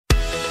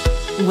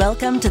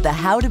Welcome to the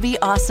How to Be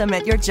Awesome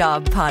at Your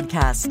Job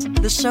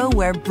podcast, the show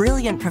where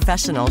brilliant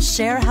professionals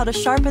share how to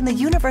sharpen the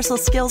universal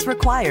skills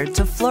required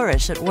to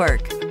flourish at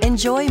work.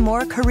 Enjoy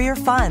more career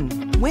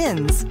fun,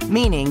 wins,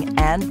 meaning,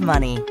 and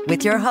money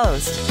with your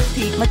host,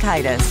 Pete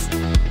Mockaitis.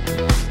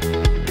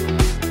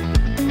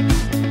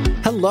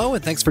 Hello,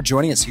 and thanks for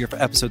joining us here for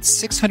episode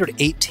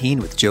 618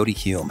 with Jody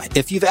Hume.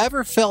 If you've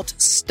ever felt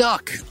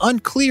stuck,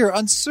 unclear,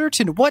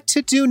 uncertain what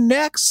to do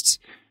next,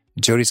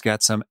 Jody's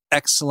got some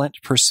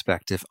excellent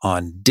perspective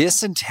on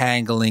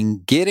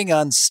disentangling, getting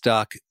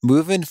unstuck,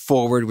 moving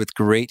forward with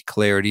great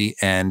clarity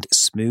and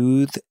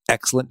smooth,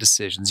 excellent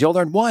decisions. You'll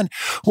learn 1,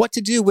 what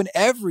to do when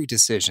every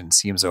decision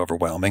seems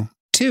overwhelming.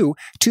 2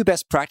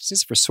 best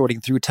practices for sorting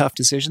through tough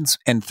decisions.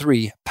 And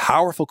 3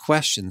 powerful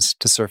questions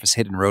to surface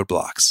hidden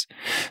roadblocks.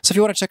 So if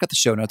you want to check out the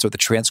show notes or the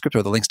transcript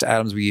or the links to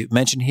items we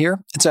mentioned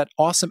here, it's at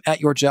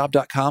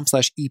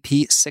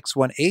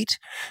awesomeatyourjob.com/EP618.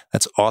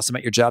 That's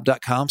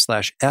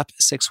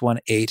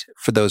awesomeatyourjob.com/EP618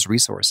 for those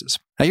resources.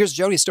 Now here's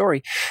Jody's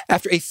story.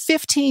 After a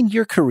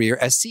 15-year career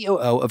as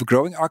COO of a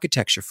growing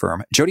architecture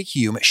firm, Jody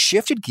Hume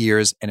shifted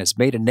gears and has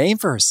made a name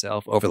for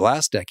herself over the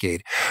last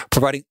decade,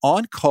 providing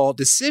on-call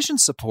decision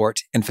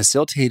support and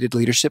facilitated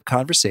leadership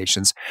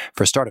conversations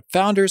for startup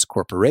founders,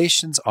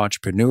 corporations,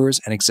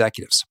 entrepreneurs, and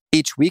executives.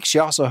 Each week, she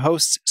also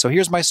hosts So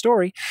Here's My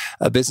Story,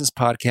 a business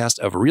podcast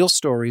of real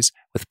stories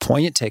with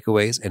poignant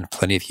takeaways and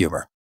plenty of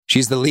humor.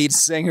 She's the lead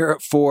singer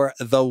for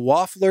The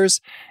Wafflers,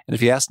 and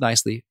if you ask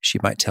nicely, she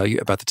might tell you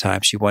about the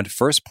time she won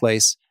first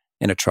place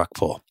in a truck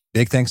pull.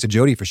 Big thanks to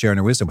Jody for sharing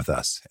her wisdom with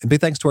us, and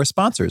big thanks to our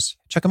sponsors.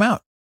 Check them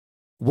out.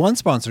 One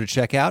sponsor to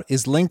check out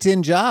is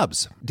LinkedIn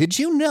Jobs. Did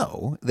you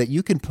know that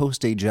you can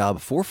post a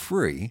job for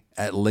free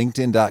at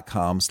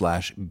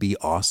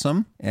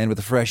linkedin.com/beawesome? And with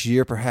a fresh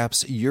year,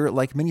 perhaps you're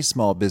like many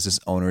small business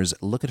owners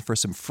looking for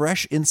some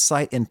fresh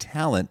insight and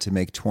talent to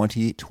make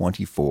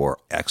 2024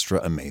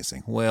 extra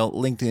amazing. Well,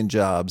 LinkedIn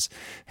Jobs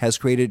has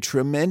created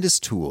tremendous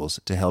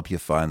tools to help you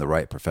find the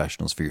right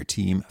professionals for your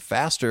team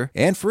faster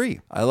and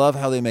free. I love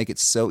how they make it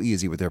so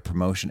easy with their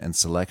promotion and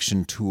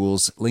selection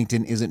tools.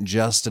 LinkedIn isn't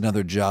just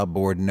another job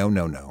board.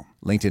 No.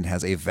 LinkedIn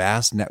has a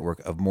vast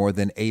network of more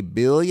than 1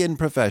 billion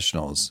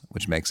professionals,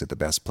 which makes it the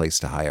best place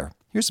to hire.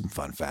 Here's some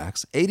fun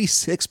facts.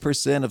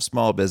 86% of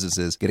small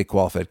businesses get a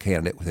qualified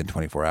candidate within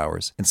 24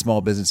 hours, and small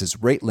businesses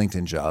rate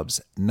LinkedIn Jobs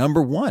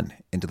number 1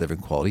 in delivering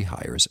quality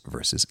hires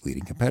versus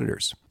leading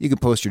competitors. You can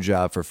post your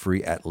job for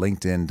free at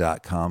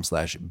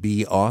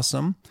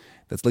linkedin.com/beawesome.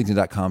 That's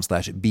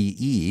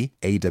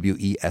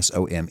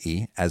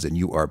linkedin.com/BEAWESOME, as in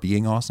you are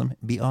being awesome,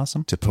 be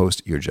awesome, to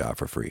post your job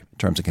for free.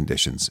 Terms and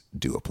conditions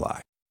do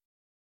apply.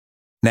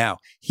 Now,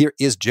 here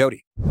is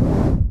Jody.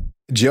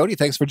 Jody,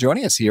 thanks for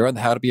joining us here on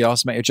the How to Be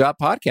Awesome at Your Job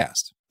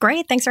podcast.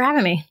 Great. Thanks for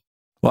having me.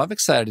 Well, I'm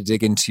excited to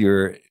dig into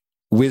your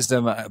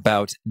wisdom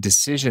about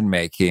decision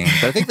making.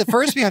 But I think that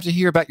first we have to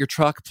hear about your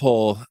truck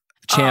pull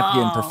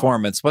champion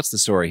performance. What's the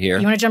story here?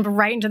 You want to jump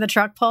right into the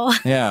truck pull?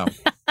 Yeah.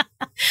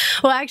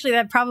 Well, actually,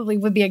 that probably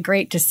would be a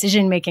great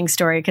decision-making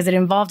story because it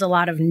involved a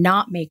lot of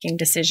not making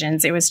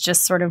decisions. It was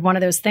just sort of one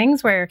of those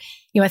things where,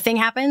 a thing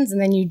happens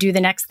and then you do the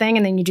next thing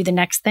and then you do the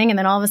next thing and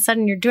then all of a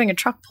sudden you're doing a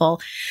truck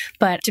pull.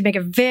 But to make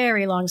a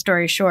very long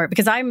story short,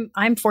 because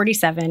I'm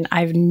 47,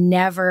 I've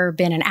never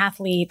been an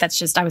athlete.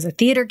 I was a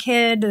theater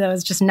kid. That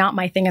was just not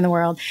my thing in the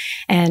world.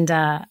 And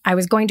I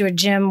was going to a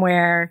gym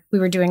where we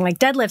were doing like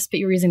deadlifts, but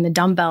you were using the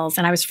dumbbells.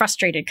 And I was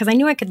frustrated because I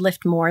knew I could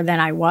lift more than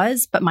I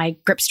was, but my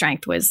grip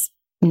strength was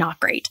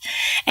not great.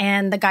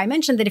 And the guy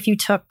mentioned that if you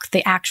took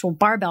the actual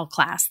barbell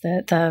class,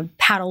 the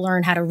how to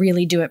learn how to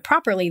really do it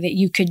properly, that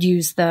you could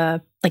use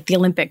the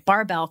Olympic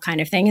barbell kind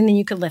of thing, and then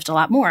you could lift a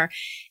lot more.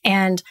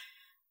 And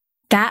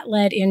that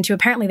led into,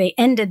 apparently they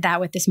ended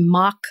that with this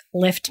mock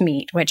lift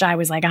meet, which I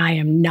was like, I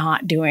am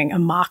not doing a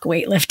mock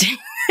weightlifting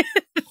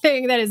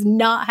thing. That is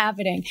not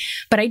happening.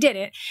 But I did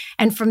it.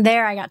 And from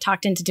there, I got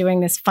talked into doing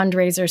this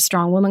fundraiser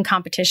strong woman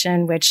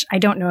competition, which I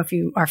don't know if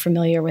you are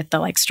familiar with the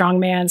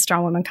strongman,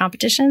 strong woman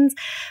competitions,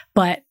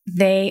 but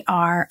they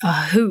are a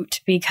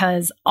hoot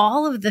because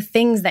all of the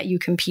things that you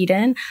compete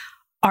in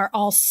are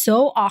all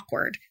so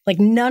awkward.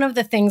 None of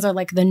the things are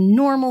the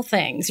normal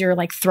things. You're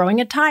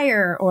throwing a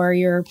tire or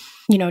you're,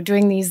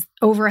 doing these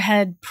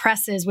overhead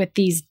presses with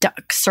these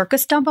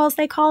circus dumbbells,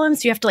 they call them.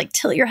 So you have to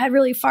tilt your head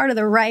really far to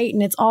the right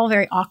and it's all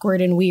very awkward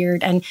and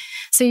weird. And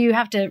so you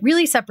have to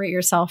really separate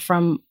yourself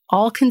from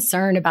all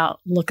concern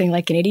about looking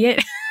like an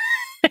idiot.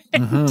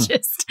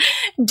 Just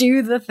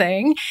do the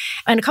thing.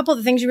 And a couple of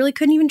the things you really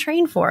couldn't even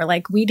train for.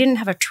 We didn't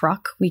have a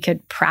truck. We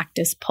could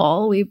practice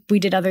pull. We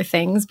did other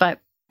things, but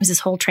was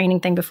this whole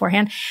training thing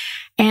beforehand.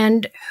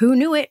 And who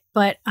knew it,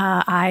 but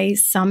I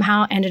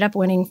somehow ended up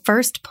winning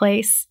first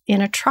place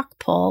in a truck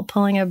pull,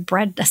 pulling a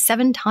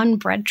 7-ton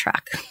bread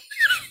truck.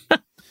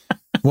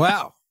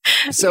 Wow.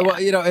 So,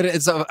 I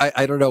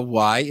don't know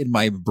why in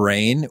my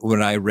brain,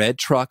 when I read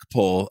truck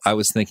pull, I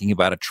was thinking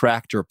about a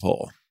tractor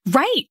pull.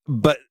 Right.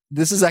 But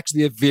this is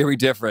actually a very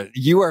different.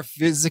 You are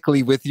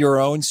physically with your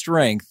own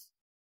strength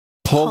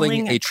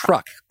Pulling a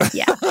truck.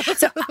 Yeah.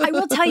 So I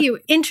will tell you,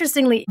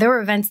 interestingly, there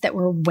were events that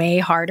were way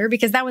harder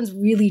because that one's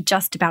really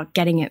just about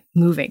getting it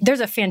moving.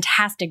 There's a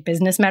fantastic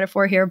business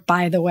metaphor here,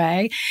 by the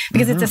way,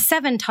 because it's a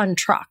 7-ton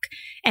truck.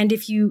 And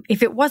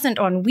if it wasn't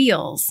on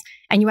wheels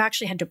and you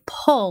actually had to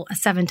pull a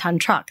 7-ton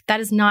truck, that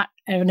is not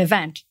an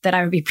event that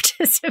I would be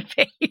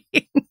participating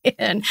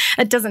in.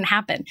 It doesn't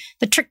happen.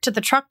 The trick to the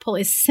truck pull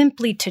is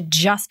simply to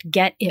just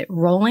get it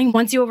rolling.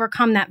 Once you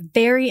overcome that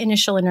very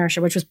initial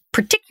inertia, which was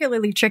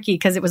particularly tricky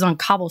because it was on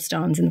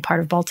cobblestones in the part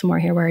of Baltimore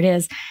here where it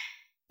is,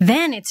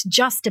 then it's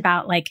just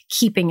about like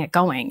keeping it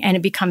going and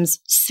it becomes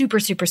super,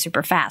 super,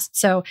 super fast.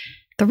 So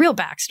the real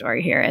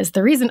backstory here is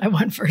the reason I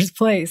won first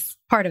place,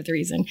 part of the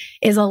reason,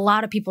 is a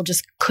lot of people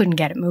just couldn't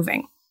get it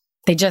moving.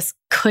 They just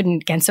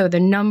couldn't. And so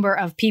the number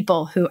of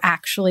people who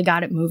actually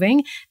got it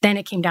moving, then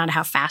it came down to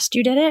how fast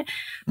you did it.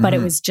 But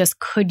it was just,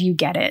 could you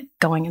get it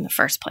going in the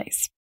first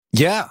place?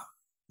 Yeah.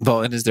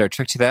 Well, and is there a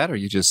trick to that, or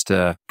you just...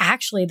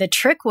 Actually, the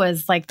trick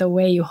was like the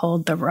way you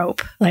hold the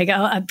rope, like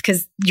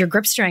because your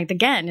grip strength,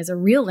 again, is a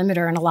real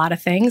limiter in a lot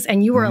of things.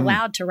 And you were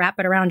allowed to wrap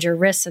it around your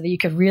wrist so that you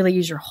could really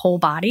use your whole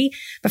body.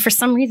 But for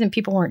some reason,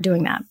 people weren't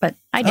doing that. But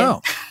I did.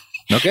 Oh.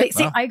 Okay.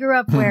 See, I grew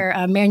up where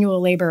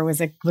manual labor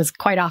was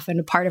quite often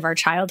a part of our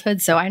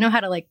childhood. So I know how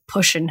to like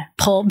push and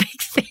pull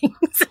big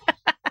things,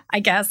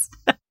 I guess.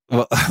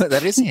 Well,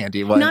 that is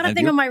handy. Well, not a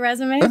thing on my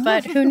resume,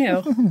 but who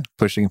knew?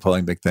 Pushing and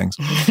pulling big things.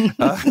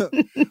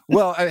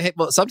 Well,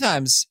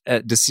 sometimes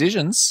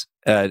decisions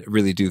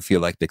really do feel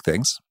like big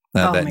things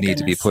that need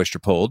to be pushed or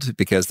pulled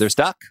because they're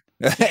stuck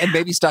and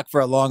maybe stuck for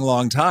a long,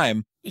 long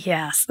time.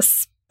 Yes,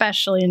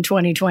 especially in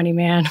 2020,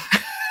 man.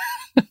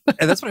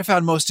 And that's what I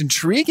found most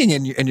intriguing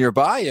in your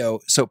bio.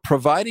 So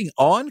providing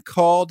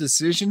on-call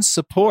decision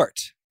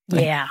support.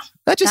 Yeah.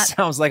 That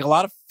sounds like a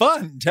lot of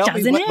fun. Tell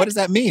me, what does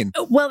that mean?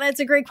 Well, that's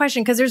a great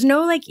question because there's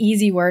no like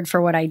easy word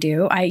for what I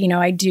do. I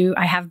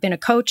have been a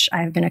coach.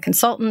 I have been a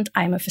consultant.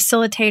 I'm a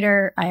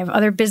facilitator. I have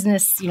other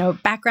business,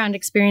 background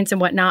experience and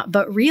whatnot.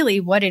 But really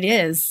what it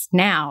is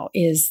now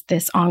is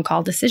this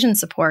on-call decision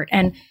support.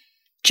 And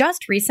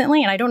just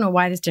recently, and I don't know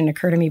why this didn't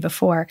occur to me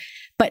before,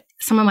 but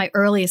some of my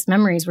earliest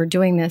memories were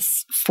doing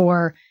this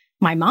for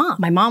my mom.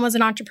 My mom was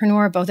an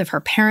entrepreneur. Both of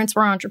her parents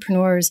were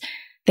entrepreneurs.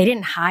 They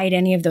didn't hide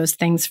any of those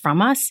things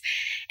from us.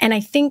 And I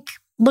think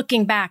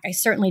looking back, I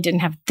certainly didn't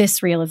have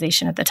this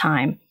realization at the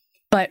time.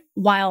 But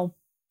while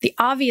the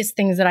obvious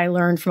things that I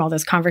learned from all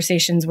those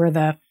conversations were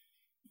the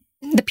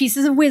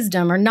pieces of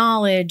wisdom or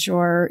knowledge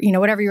or,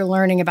 whatever you're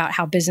learning about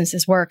how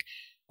businesses work,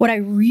 what I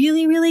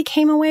really, really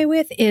came away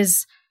with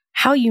is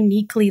how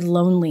uniquely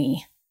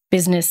lonely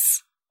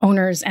business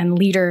owners and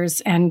leaders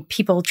and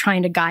people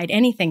trying to guide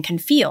anything can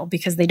feel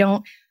because they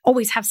don't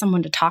always have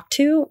someone to talk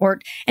to.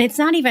 And it's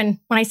not even,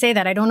 when I say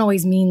that, I don't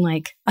always mean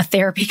like a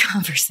therapy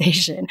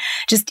conversation,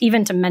 just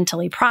even to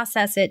mentally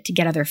process it, to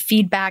get other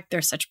feedback.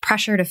 There's such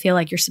pressure to feel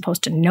like you're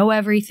supposed to know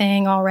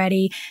everything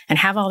already and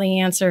have all the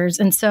answers.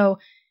 And so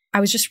I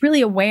was just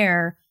really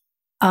aware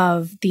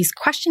of these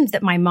questions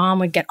that my mom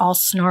would get all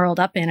snarled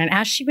up in. And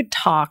as she would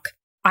talk,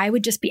 I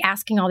would just be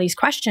asking all these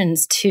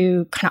questions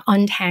to kind of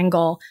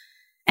untangle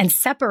and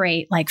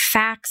separate like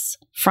facts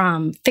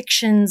from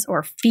fictions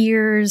or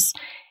fears.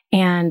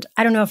 And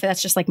I don't know if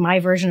that's just like my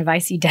version of I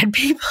See Dead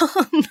People.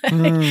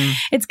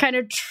 It's kind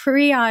of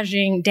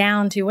triaging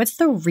down to what's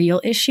the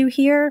real issue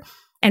here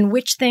and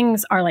which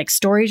things are like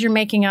stories you're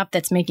making up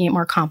that's making it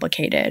more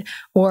complicated.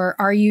 Or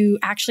are you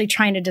actually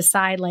trying to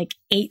decide like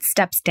 8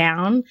 steps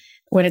down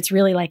when it's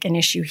really like an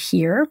issue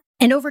here?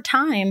 And over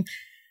time,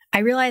 I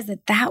realized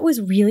that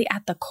was really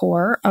at the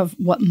core of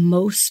what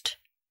most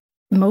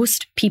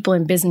people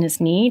in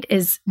business need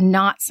is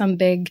not some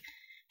big,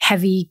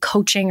 heavy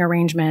coaching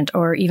arrangement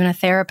or even a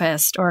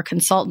therapist or a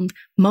consultant.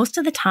 Most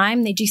of the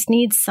time, they just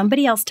need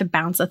somebody else to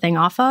bounce a thing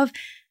off of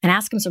and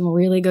ask them some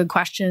really good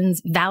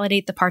questions,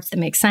 validate the parts that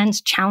make sense,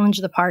 challenge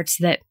the parts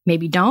that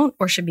maybe don't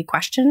or should be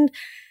questioned,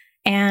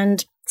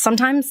 and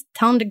sometimes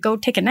tell them to go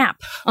take a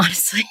nap,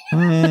 honestly,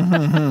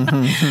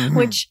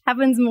 which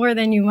happens more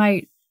than you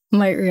might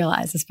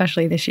realize,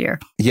 especially this year.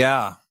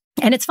 Yeah.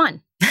 And it's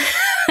fun.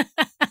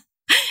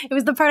 It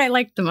was the part I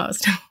liked the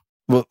most.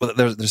 Well,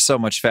 there's so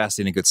much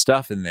fascinating good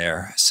stuff in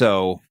there.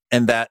 So,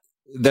 and that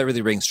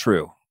really rings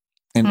true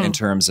in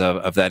terms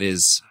of that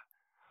is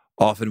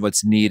often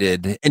what's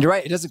needed. And you're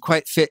right, it doesn't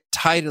quite fit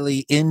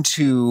tidily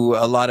into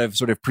a lot of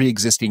sort of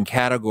pre-existing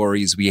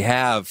categories we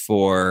have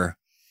for,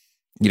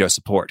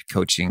 support,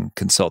 coaching,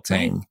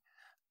 consulting,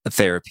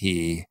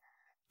 therapy.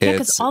 Yeah,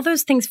 because all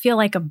those things feel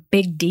like a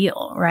big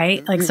deal,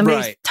 right? Like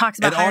somebody talks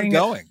about hiring.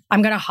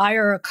 I'm going to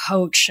hire a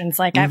coach, and it's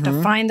like I have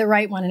to find the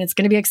right one, and it's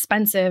going to be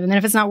expensive. And then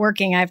if it's not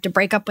working, I have to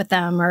break up with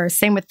them. Or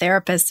same with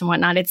therapists and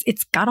whatnot.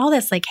 It's got all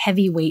this like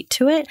heavy weight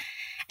to it,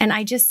 and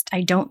I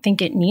don't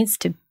think it needs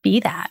to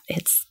be that.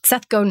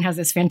 Seth Godin has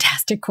this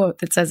fantastic quote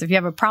that says, "If you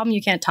have a problem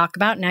you can't talk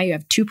about, now you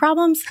have 2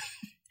 problems."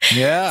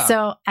 Yeah.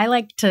 So I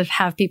like to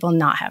have people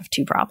not have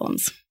 2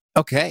 problems.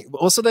 Okay.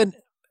 Well, so then,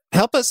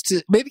 Help us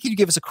to, maybe can you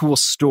give us a cool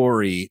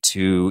story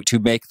to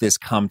make this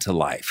come to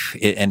life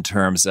in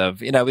terms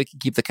of, we can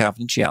keep the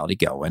confidentiality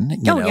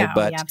going,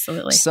 but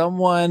absolutely.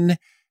 Someone,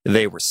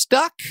 they were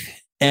stuck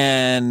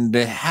and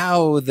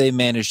how they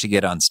managed to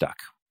get unstuck.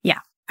 Yeah.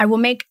 I will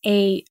make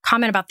a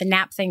comment about the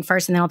nap thing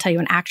first, and then I'll tell you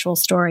an actual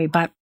story.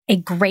 But a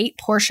great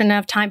portion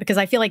of time, because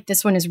I feel like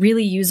this one is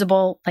really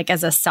usable like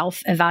as a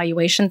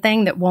self-evaluation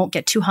thing that won't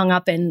get too hung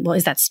up in, well,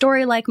 is that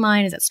story like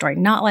mine? Is that story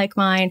not like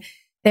mine?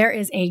 There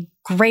is a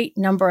great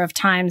number of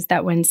times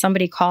that when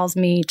somebody calls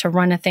me to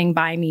run a thing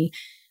by me,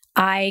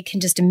 I can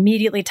just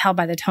immediately tell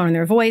by the tone in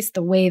their voice,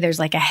 the way there's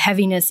like a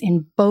heaviness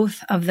in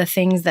both of the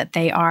things that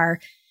they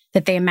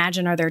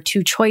imagine are their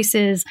two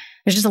choices.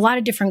 There's just a lot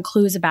of different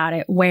clues about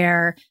it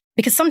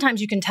because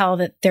sometimes you can tell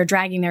that they're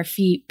dragging their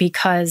feet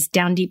because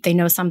down deep they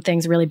know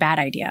something's a really bad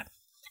idea.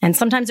 And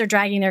sometimes they're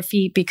dragging their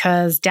feet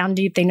because down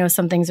deep they know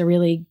something's a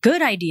really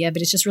good idea,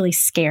 but it's just really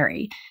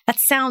scary. That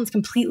sounds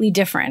completely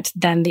different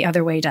than the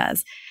other way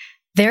does.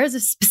 There's a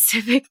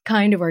specific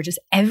kind of where just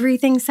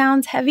everything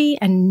sounds heavy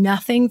and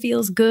nothing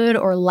feels good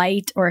or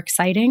light or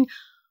exciting,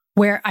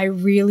 where I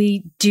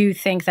really do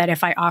think that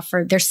if I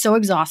offer, they're so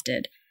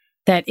exhausted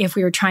that if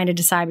we were trying to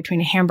decide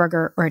between a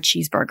hamburger or a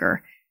cheeseburger,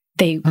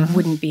 they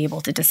wouldn't be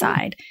able to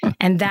decide.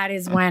 And that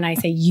is when I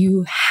say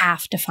you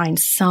have to find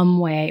some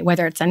way,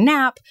 whether it's a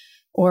nap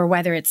or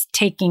whether it's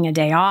taking a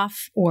day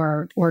off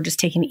or just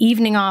taking the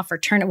evening off or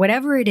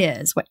whatever it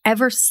is,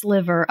 whatever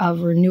sliver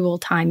of renewal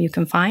time you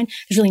can find,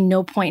 there's really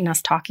no point in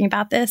us talking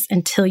about this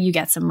until you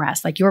get some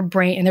rest. Like your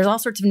brain, and there's all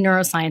sorts of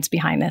neuroscience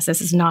behind this.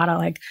 This is not a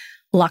like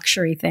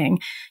luxury thing.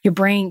 Your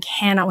brain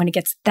cannot, when it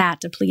gets that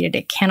depleted,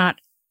 it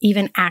cannot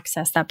even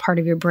access that part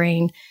of your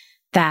brain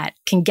that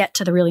can get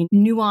to the really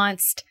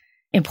nuanced,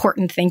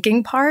 important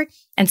thinking part.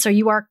 And so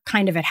you are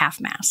kind of at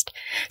half-mast.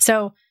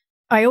 So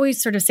I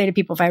always sort of say to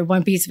people, if I have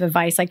one piece of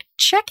advice, like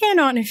check in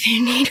on if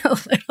you need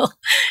if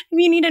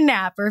you need a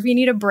nap or if you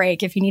need a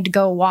break, if you need to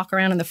go walk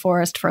around in the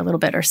forest for a little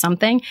bit or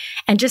something,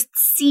 and just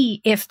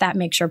see if that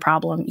makes your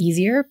problem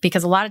easier.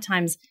 Because a lot of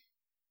times,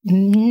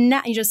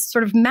 you just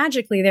sort of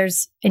magically,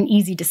 there's an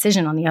easy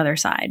decision on the other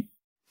side.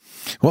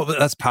 Well,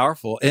 that's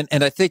powerful.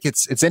 And I think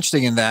it's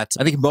interesting in that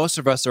I think most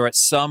of us are at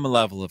some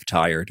level of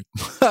tired.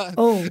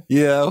 Oh,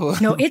 yeah.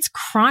 No, it's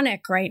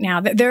chronic right now.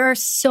 There are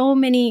so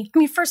many. I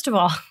mean, first of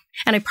all,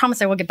 and I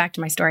promise I will get back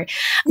to my story,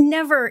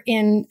 never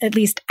in at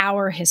least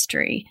our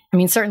history, I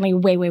mean, certainly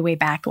way, way, way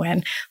back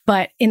when,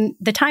 but in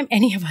the time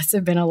any of us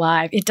have been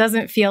alive, it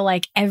doesn't feel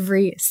like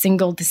every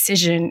single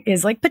decision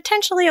is like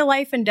potentially a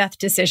life and death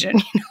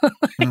decision.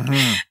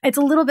 It's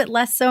a little bit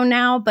less so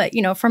now, but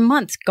for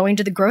months going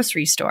to the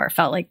grocery store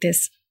felt like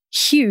this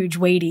huge,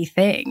 weighty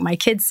thing. My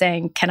kids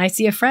saying, "Can I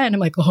see a friend?"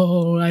 I'm like,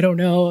 "Oh, I don't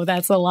know.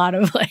 That's a lot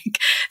of like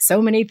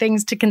so many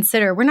things to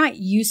consider." We're not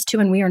used to,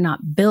 and we are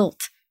not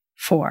built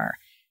for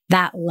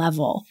that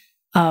level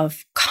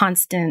of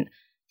constant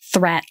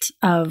threat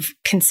of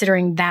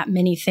considering that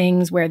many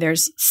things where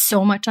there's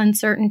so much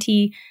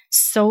uncertainty,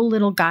 so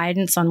little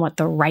guidance on what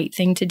the right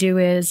thing to do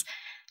is,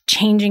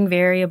 changing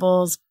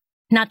variables,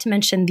 not to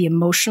mention the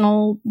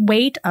emotional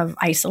weight of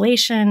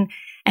isolation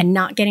and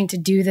not getting to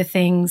do the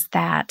things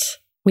that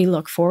we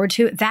look forward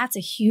to. That's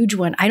a huge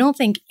one. I don't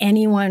think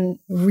anyone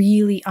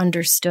really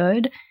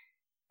understood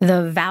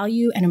the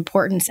value and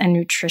importance and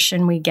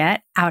nutrition we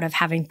get out of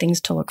having things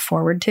to look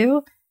forward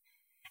to.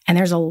 And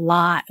there's a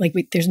lot,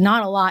 there's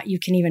not a lot you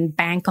can even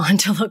bank on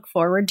to look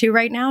forward to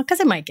right now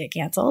because it might get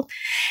canceled.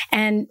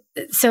 And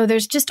so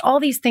there's just all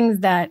these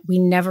things that we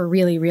never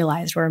really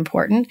realized were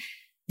important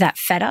that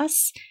fed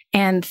us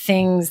and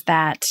things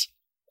that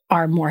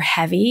are more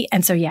heavy.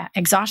 And so, yeah,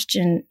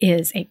 exhaustion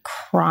is a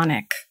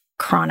chronic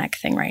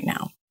thing right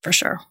now, for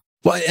sure.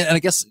 Well, and I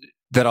guess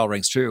that all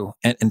rings true.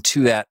 And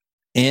to that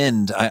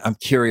end, I'm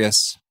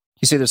curious,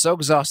 you say they're so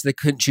exhausted they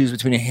couldn't choose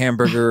between a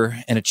hamburger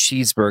and a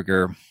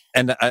cheeseburger.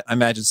 And I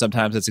imagine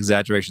sometimes it's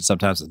exaggeration,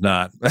 sometimes it's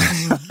not.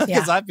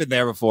 Because I've been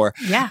there before.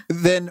 Yeah.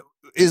 Then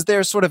is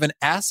there sort of an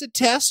acid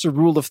test or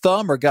rule of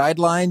thumb or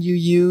guideline you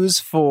use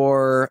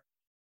for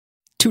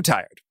too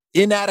tired,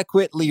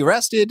 inadequately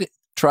rested,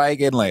 try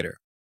again later?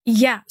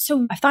 Yeah.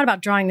 So I thought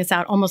about drawing this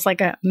out almost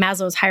like a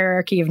Maslow's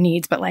hierarchy of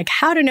needs, but like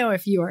how to know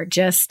if you are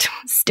just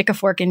stick a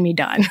fork in me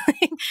done.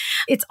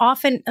 It's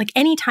often like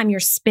anytime you're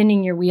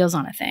spinning your wheels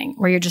on a thing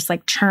where you're just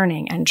like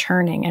churning and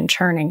churning and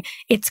churning,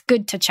 it's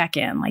good to check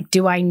in. Like,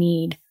 do I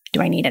need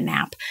a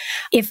nap?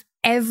 If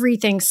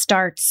everything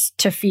starts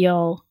to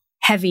feel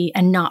heavy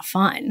and not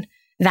fun,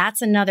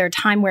 that's another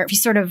time where if you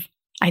sort of,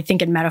 I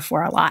think in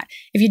metaphor a lot.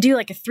 If you do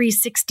like a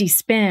 360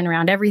 spin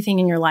around everything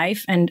in your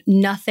life and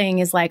nothing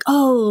is like,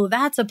 oh,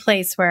 that's a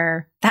place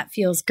where that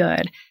feels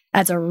good.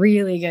 That's a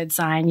really good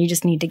sign. You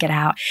just need to get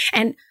out.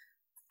 And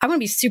I want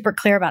to be super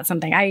clear about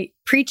something. I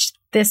preach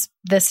this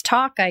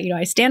talk.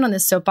 I stand on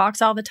this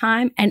soapbox all the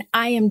time, and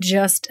I am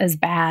just as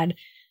bad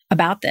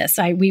about this.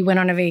 We went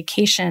on a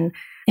vacation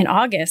in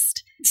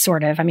August,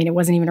 sort of. I mean, it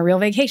wasn't even a real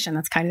vacation.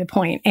 That's kind of the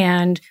point.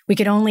 And we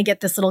could only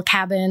get this little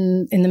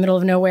cabin in the middle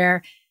of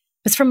nowhere.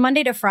 was from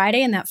Monday to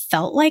Friday, and that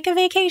felt like a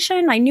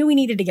vacation. I knew we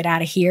needed to get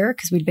out of here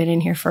because we'd been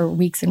in here for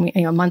weeks and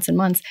months and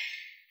months.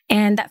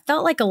 And that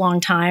felt like a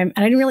long time.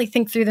 And I didn't really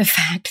think through the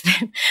fact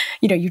that,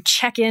 you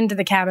check into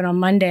the cabin on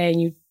Monday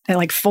and at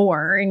like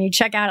 4 and you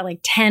check out at like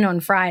 10 on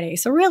Friday.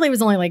 So really it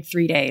was only like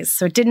 3 days.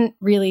 So it didn't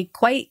really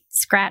quite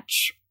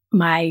scratch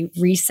my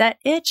reset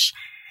itch.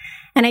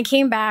 And I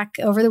came back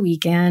over the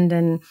weekend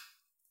and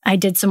I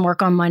did some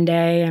work on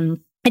Monday, and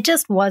it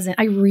just wasn't,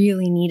 I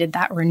really needed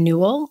that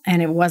renewal,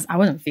 and I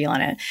wasn't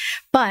feeling it.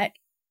 But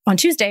on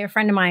Tuesday, a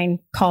friend of mine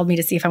called me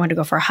to see if I wanted to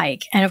go for a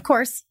hike. And of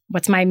course,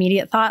 what's my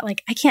immediate thought?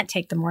 Like, I can't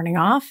take the morning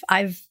off.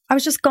 I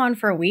was just gone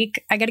for a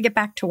week. I got to get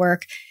back to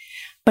work.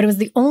 But it was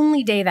the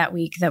only day that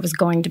week that was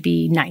going to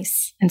be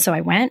nice. And so I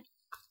went.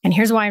 And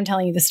here's why I'm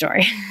telling you the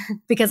story.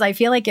 Because I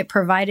feel like it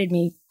provided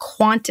me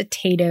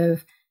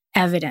quantitative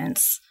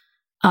evidence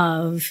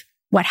of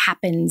what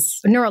happens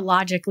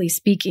neurologically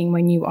speaking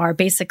when you are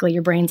basically,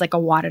 your brain's like a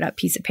wadded up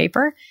piece of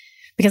paper.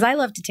 Because I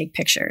love to take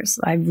pictures.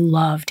 I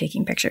love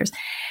taking pictures.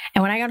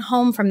 And when I got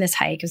home from this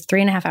hike, it was a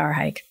 3.5 hour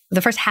hike,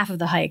 the first half of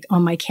the hike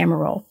on my camera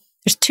roll,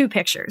 there's 2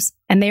 pictures.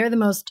 And they are the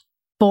most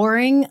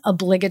boring,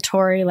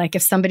 obligatory, like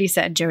if somebody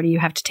said, Jody, you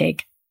have to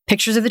take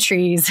pictures of the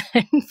trees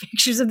and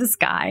pictures of the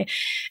sky.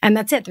 And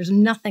that's it. There's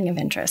nothing of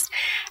interest.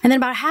 And then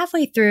about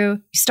halfway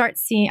through,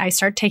 I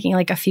start taking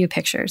like a few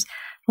pictures.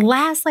 The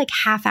last like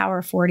half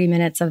hour, 40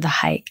 minutes of the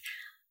hike,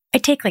 I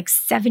take like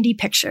 70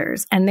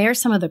 pictures, and they're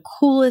some of the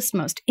coolest,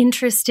 most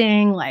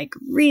interesting, like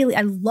really,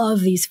 I love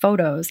these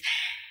photos.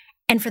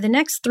 And for the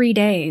next 3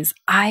 days,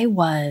 I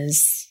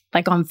was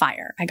like on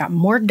fire. I got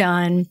more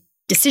done.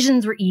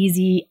 Decisions were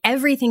easy.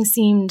 Everything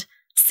seemed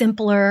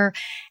simpler.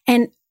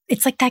 And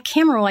it's like that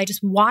camera roll, I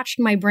just watched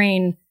my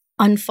brain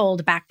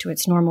unfold back to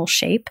its normal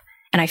shape.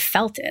 And I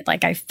felt it,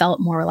 like I felt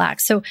more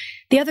relaxed. So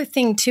the other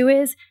thing too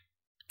is,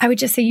 I would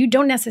just say you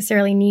don't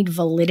necessarily need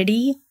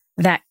validity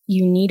that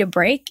you need a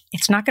break.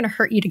 It's not going to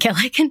hurt you to get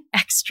like an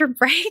extra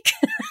break.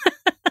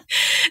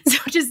 So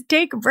just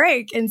take a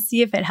break and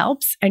see if it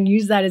helps, and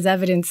use that as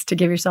evidence to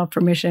give yourself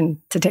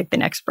permission to take the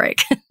next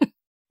break.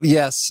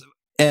 Yes.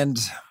 And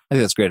I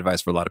think that's great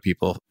advice for a lot of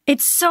people.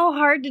 It's so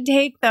hard to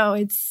take though.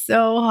 It's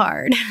so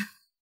hard.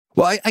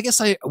 Well, I guess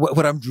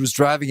what I was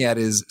driving at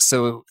is,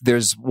 so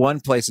there's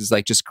one place is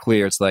like just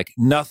clear. It's like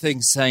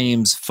nothing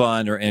seems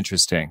fun or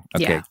interesting.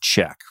 Okay, yeah.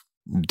 Check.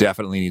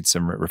 Definitely need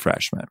some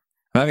refreshment.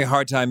 I'm having a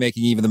hard time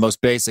making even the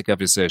most basic of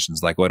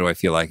decisions, like what do I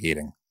feel like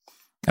eating?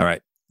 All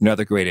right,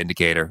 another great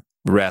indicator.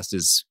 Rest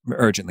is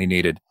urgently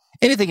needed.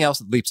 Anything else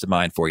that leaps to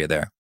mind for you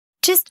there?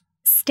 Just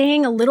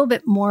staying a little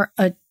bit more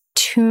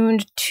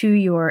attuned to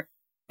your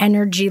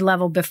energy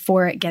level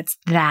before it gets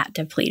that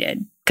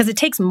depleted, because it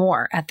takes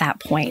more at that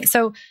point.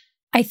 So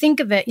I think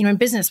of it, in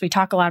business, we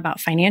talk a lot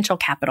about financial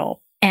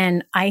capital,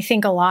 and I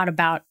think a lot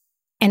about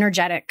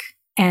energetic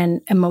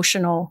and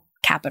emotional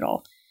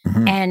capital.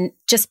 Mm-hmm. And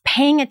just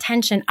paying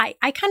attention.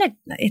 I kind of,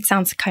 it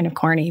sounds kind of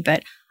corny,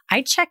 but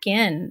I check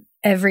in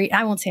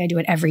I won't say I do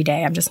it every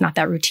day. I'm just not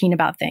that routine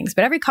about things.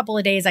 But every couple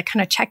of days, I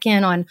kind of check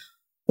in on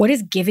what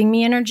is giving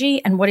me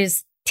energy and what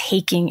is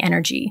taking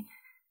energy.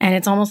 And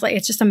it's almost like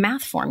it's just a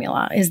math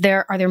formula.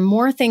 Are there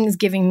more things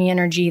giving me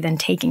energy than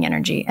taking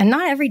energy? And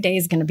not every day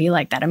is going to be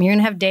like that. I mean, you're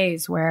going to have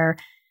days where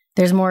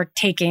there's more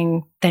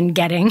taking than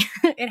getting.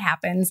 It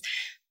happens.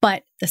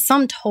 But the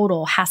sum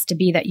total has to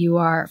be that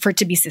for it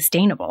to be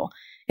sustainable,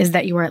 is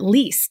that you are at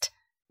least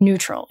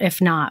neutral, if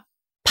not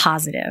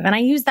positive. And I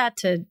use that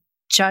to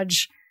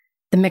judge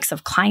the mix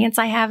of clients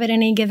I have at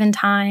any given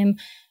time,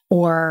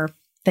 or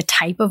the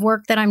type of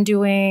work that I'm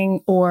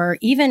doing, or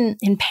even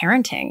in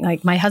parenting.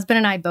 Like my husband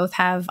and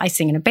I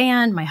sing in a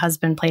band. My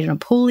husband played in a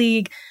pool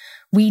league.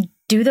 We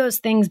do those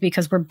things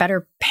because we're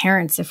better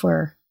parents if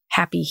we're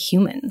happy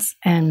humans.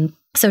 And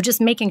so just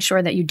making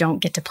sure that you don't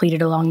get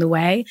depleted along the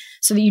way,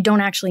 so that you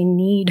don't actually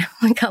need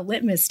like a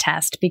litmus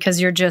test,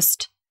 because you're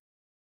just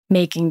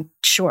making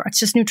sure, it's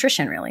just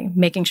nutrition really,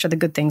 making sure the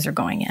good things are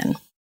going in.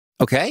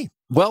 Okay.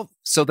 Well,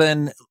 so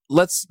then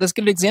let's get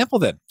an example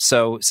then.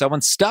 So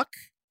someone's stuck,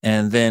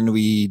 and then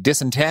we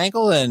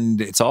disentangle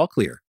and it's all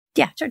clear.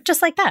 Yeah,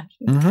 just like that.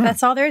 Mm-hmm.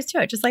 That's all there is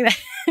to it, just like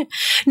that.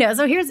 No,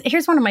 so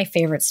here's one of my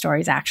favorite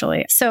stories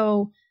actually.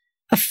 So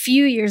a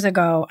few years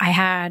ago, I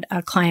had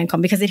a client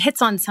call, because it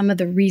hits on some of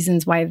the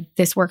reasons why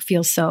this work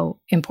feels so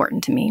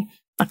important to me.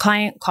 A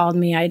client called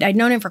me. I'd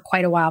known him for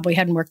quite a while, but we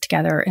hadn't worked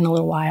together in a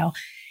little while.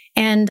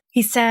 And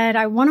he said,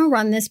 I want to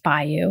run this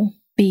by you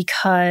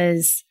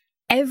because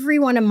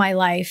everyone in my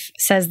life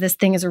says this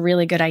thing is a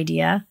really good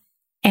idea.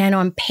 And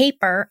on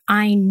paper,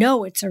 I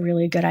know it's a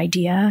really good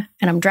idea.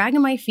 And I'm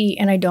dragging my feet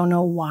and I don't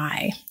know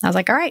why. I was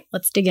like, all right,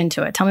 let's dig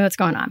into it. Tell me what's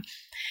going on.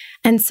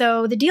 And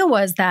so the deal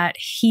was that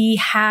he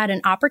had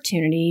an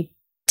opportunity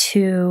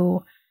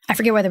to, I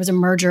forget whether it was a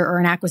merger or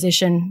an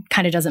acquisition,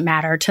 kind of doesn't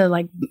matter, to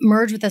like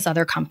merge with this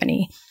other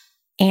company.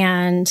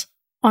 And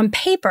on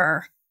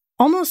paper,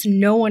 almost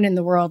no one in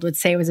the world would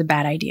say it was a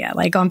bad idea.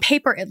 Like on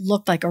paper, it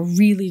looked like a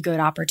really good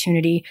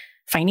opportunity,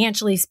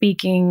 financially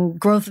speaking,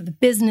 growth of the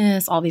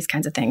business, all these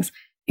kinds of things.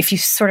 If you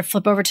sort of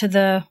flip over to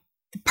the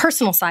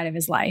personal side of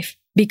his life,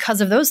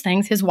 because of those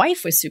things, his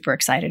wife was super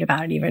excited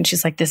about it even.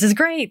 She's like, this is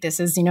great. This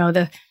is,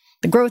 the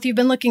growth you've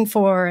been looking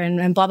for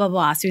and blah, blah,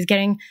 blah. So he was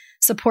getting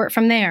support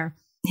from there.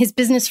 His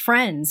business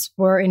friends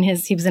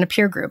he was in a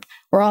peer group.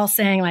 We're all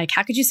saying like,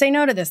 how could you say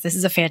no to this? This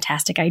is a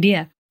fantastic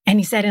idea. And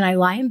he said, and I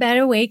lie in bed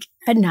awake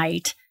at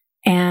night,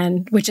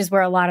 and which is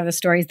where a lot of the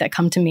stories that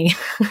come to me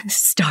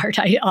start.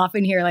 I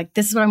often hear like,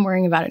 this is what I'm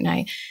worrying about at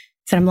night. He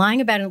said, I'm lying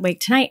in bed awake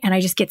tonight, and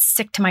I just get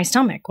sick to my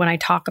stomach when I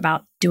talk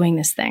about doing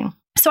this thing.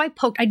 So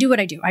I do what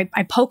I do.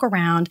 I poke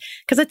around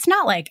because it's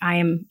not like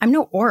I'm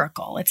no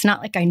oracle. It's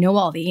not like I know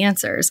all the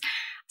answers.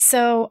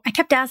 So I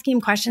kept asking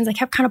him questions. I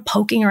kept kind of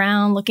poking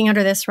around, looking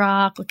under this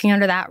rock, looking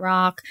under that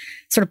rock,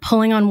 sort of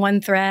pulling on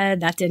one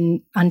thread. That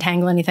didn't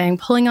untangle anything,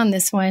 pulling on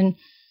this one.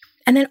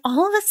 And then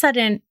all of a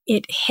sudden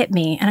it hit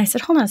me. And I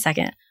said, hold on a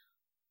second.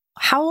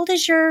 How old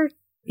is your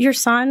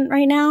son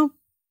right now?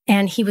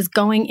 And he was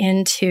going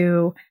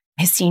into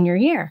his senior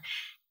year.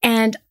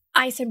 And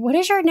I said, what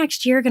is your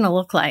next year going to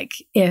look like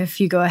if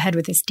you go ahead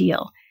with this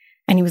deal?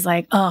 And he was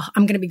like, oh,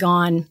 I'm going to be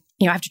gone.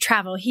 I have to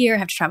travel here, I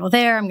have to travel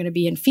there. I'm going to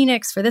be in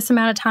Phoenix for this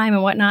amount of time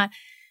and whatnot.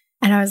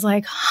 And I was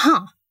like,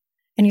 huh.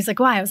 And he's like,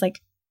 why? I was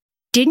like,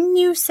 didn't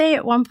you say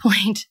at one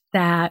point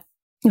that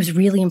it was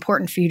really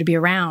important for you to be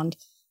around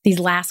these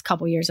last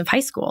couple years of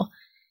high school?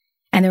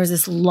 And there was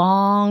this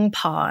long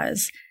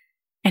pause.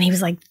 And he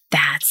was like,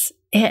 that's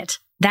it.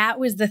 That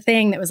was the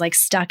thing that was like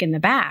stuck in the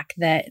back,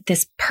 that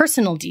this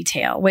personal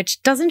detail,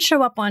 which doesn't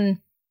show up on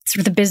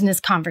sort of the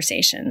business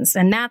conversations.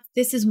 And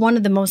this is one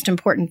of the most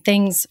important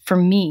things for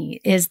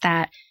me, is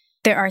that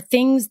there are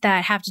things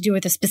that have to do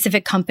with a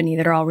specific company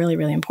that are all really,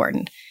 really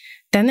important.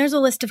 Then there's a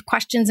list of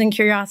questions and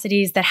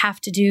curiosities that have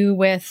to do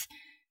with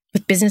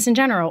business in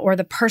general, or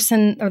the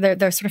person, or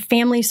their sort of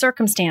family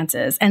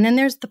circumstances. And then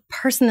there's the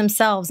person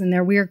themselves and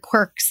their weird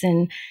quirks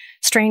and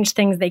strange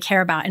things they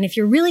care about. And if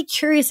you're really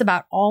curious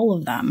about all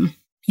of them,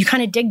 you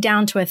kind of dig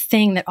down to a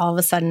thing that all of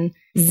a sudden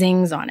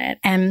zings on it.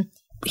 And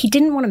he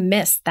didn't want to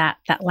miss that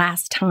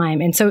last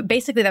time. And so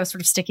basically that was sort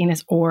of sticking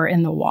his oar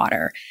in the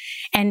water.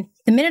 And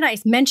the minute I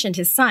mentioned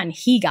his son,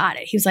 he got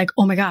it. He was like,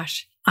 oh my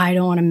gosh, I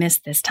don't want to miss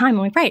this time.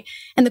 I'm like, right.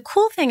 And the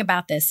cool thing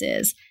about this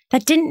is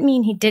that didn't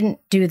mean he didn't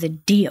do the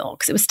deal,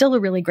 because it was still a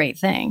really great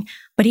thing.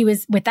 But he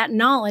was, with that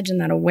knowledge and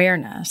that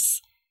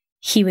awareness,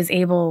 he was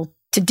able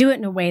to do it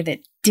in a way that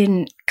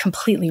didn't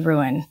completely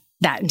ruin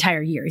that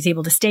entire year. He's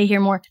able to stay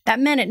here more. That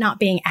meant it not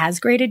being as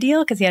great a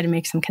deal because he had to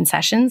make some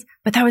concessions,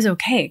 but that was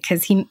okay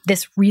because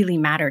this really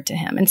mattered to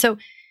him. And so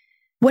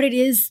what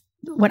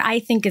I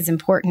think is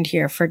important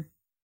here for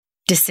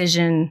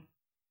decision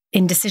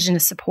to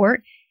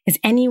support is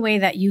any way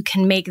that you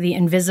can make the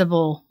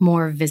invisible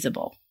more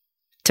visible,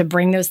 to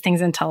bring those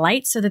things into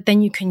light so that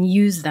then you can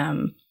use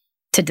them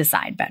to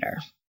decide better.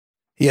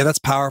 Yeah, that's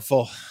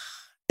powerful.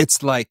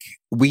 It's like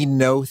we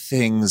know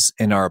things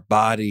in our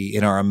body,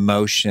 in our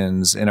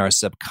emotions, in our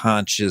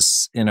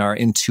subconscious, in our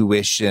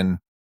intuition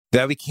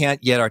that we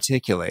can't yet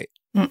articulate.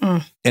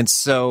 Mm-mm. And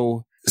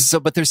so,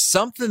 but there's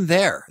something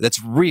there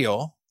that's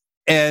real.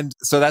 And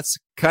so that's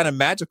kind of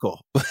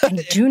magical.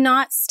 And do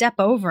not step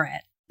over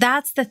it.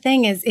 That's the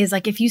thing is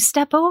like, if you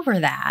step over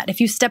that,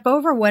 if you step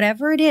over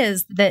whatever it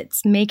is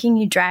that's making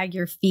you drag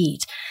your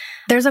feet,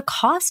 there's a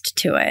cost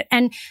to it.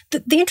 And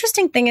the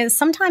interesting thing is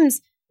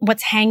sometimes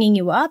what's hanging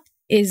you up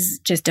is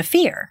just a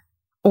fear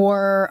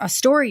or a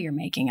story you're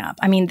making up.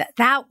 I mean,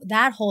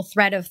 that whole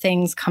thread of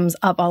things comes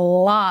up a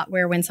lot,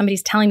 where when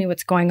somebody's telling me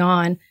what's going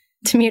on,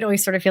 to me, it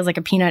always sort of feels like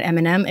a peanut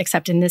M&M,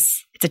 except in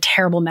this, it's a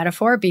terrible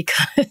metaphor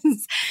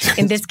because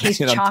in this case,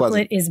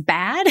 chocolate is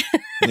bad.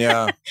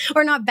 Yeah.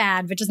 Or not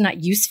bad, but just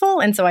not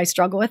useful. And so I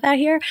struggle with that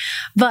here.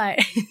 But,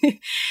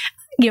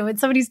 when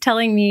somebody's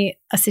telling me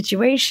a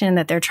situation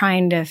that they're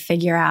trying to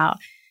figure out,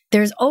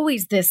 there's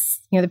always this,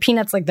 the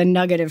peanut's like the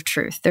nugget of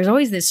truth. There's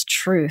always this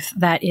truth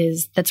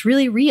that's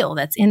really real,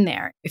 that's in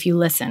there if you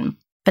listen.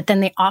 But then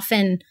they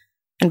often,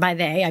 and by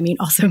they, I mean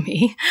also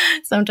me,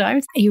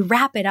 sometimes you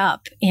wrap it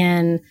up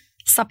in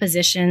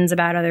suppositions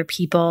about other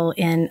people,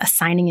 in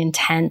assigning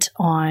intent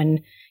on,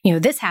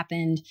 this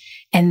happened.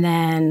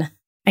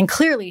 And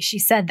clearly she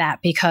said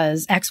that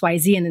because X, Y,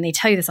 Z. And then they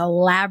tell you this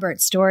elaborate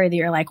story that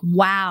you're like,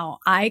 wow,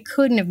 I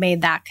couldn't have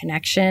made that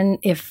connection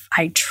if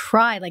I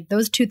tried. Like,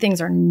 those two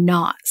things are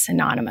not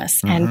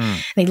synonymous. Mm-hmm.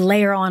 And they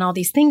layer on all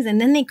these things.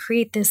 And then they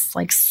create this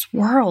like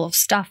swirl of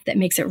stuff that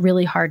makes it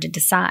really hard to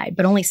decide.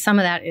 But only some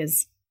of that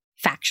is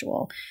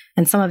factual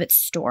and some of it's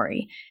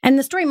story. And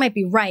the story might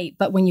be right,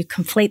 but when you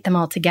conflate them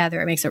all together,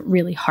 it makes it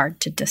really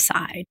hard to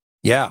decide.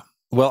 Yeah.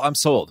 Well, I'm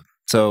sold.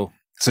 So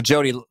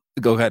Jody,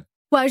 go ahead.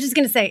 Well, I was just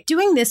going to say,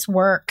 doing this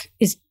work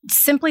is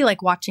simply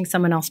like watching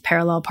someone else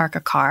parallel park a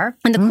car.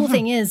 And the cool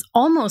thing is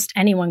almost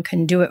anyone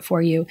can do it for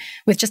you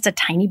with just a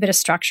tiny bit of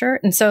structure.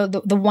 And so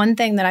the one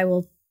thing that I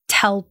will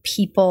tell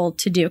people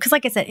to do, because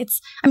like I said,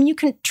 you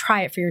can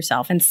try it for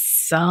yourself. And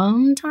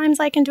sometimes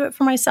I can do it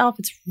for myself.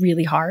 It's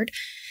really hard.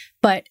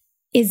 But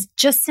is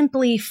just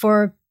simply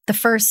for the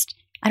first,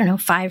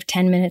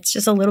 5-10 minutes,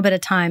 just a little bit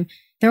of time,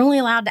 they're only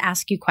allowed to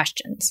ask you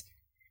questions.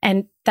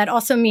 And that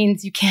also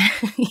means you can't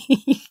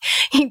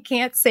you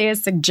can't say a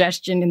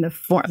suggestion in the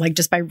form, like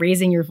just by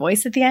raising your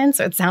voice at the end.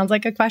 So it sounds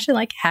like a question,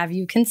 like, have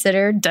you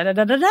considered da da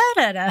da da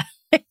da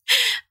da?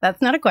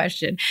 That's not a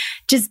question.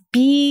 Just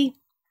be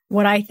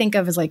what I think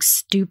of as like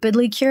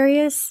stupidly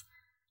curious.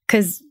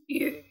 Because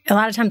a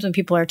lot of times when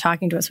people are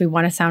talking to us, we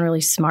want to sound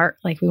really smart,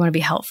 like we want to be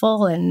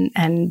helpful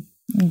and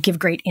give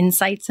great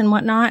insights and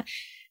whatnot.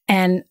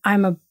 And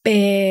I'm a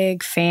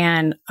big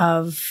fan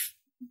of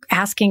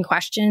asking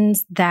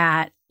questions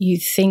that you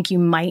think you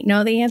might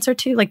know the answer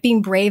to, like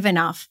being brave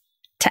enough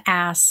to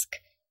ask,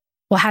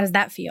 well, how does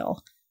that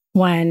feel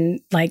when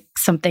like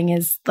something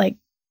is like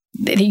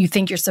that you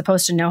think you're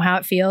supposed to know how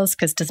it feels?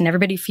 Because doesn't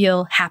everybody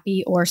feel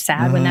happy or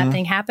sad when that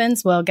thing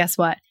happens? Well, guess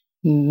what?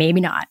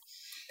 Maybe not.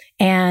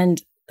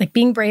 And like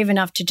being brave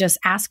enough to just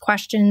ask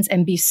questions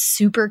and be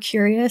super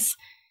curious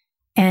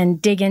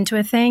and dig into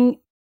a thing.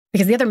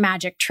 Because the other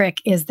magic trick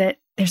is that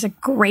there's a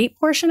great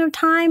portion of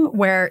time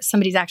where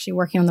somebody's actually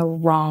working on the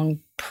wrong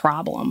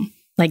problem.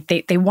 Like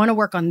they want to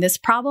work on this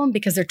problem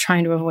because they're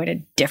trying to avoid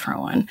a different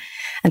one.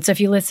 And so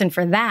if you listen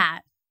for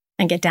that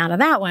and get down to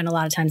that one, a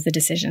lot of times the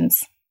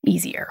decision's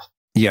easier.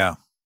 Yeah.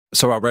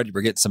 So already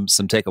we're getting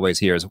some takeaways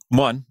here. Is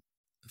one,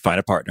 find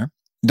a partner.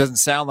 It doesn't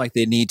sound like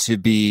they need to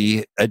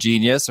be a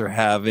genius or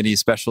have any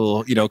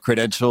special,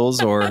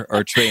 credentials or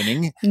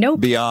training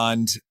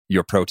beyond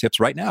your pro tips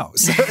right now.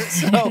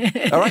 So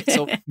all right.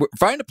 So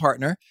find a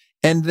partner.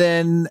 And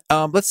then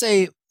let's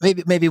say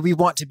maybe we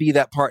want to be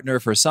that partner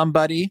for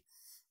somebody,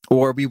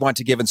 or we want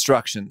to give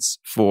instructions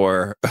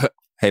for,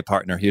 hey,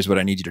 partner, here's what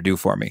I need you to do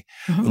for me.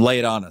 Mm-hmm. Lay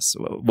it on us.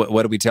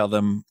 What do we tell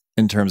them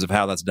in terms of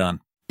how that's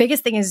done?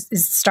 Biggest thing is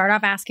start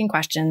off asking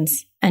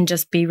questions and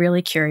just be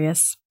really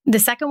curious. The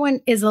second one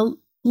is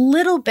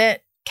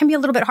can be a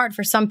little bit hard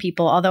for some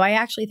people, although I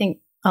actually think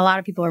a lot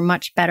of people are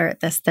much better at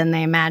this than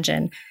they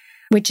imagine,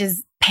 which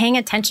is paying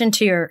attention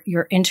to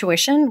your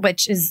intuition,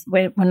 which is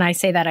when I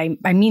say that,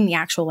 I mean the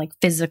actual like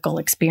physical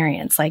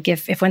experience. Like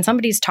if when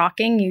somebody's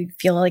talking, you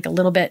feel like a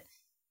little bit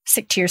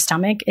sick to your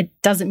stomach, it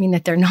doesn't mean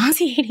that they're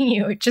nauseating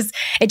you. It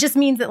just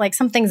means that like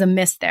something's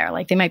amiss there.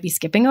 Like they might be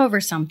skipping over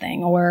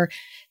something, or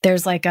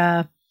there's like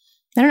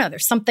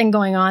there's something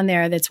going on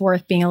there that's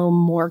worth being a little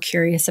more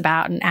curious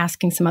about and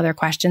asking some other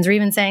questions, or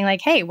even saying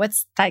like, hey,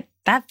 what's that?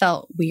 That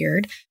felt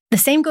weird. The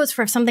same goes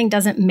for if something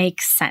doesn't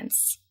make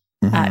sense.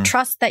 Mm-hmm.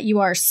 Trust that you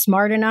are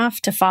smart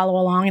enough to follow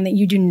along and that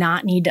you do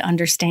not need to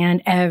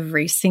understand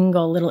every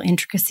single little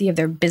intricacy of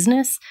their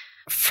business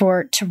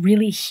to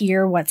really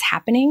hear what's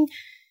happening.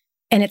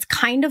 And it's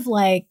kind of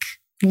like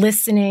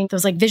listening,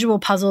 those like visual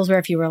puzzles where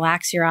if you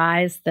relax your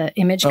eyes, the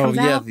image comes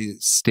out. Oh, yeah, the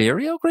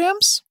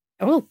stereograms?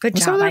 Oh, good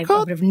job. I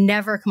would have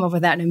never come up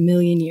with that in a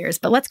million years,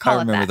 but let's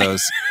call it that. I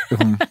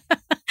remember those.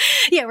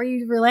 Yeah, where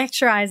you relax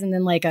your eyes and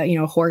then like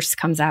a horse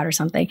comes out or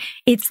something.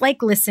 It's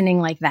like listening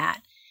like that.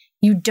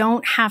 You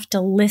don't have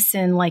to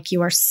listen like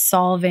you are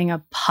solving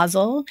a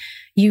puzzle.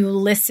 You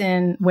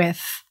listen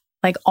with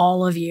like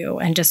all of you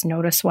and just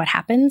notice what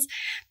happens.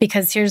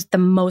 Because here's the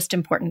most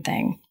important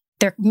thing.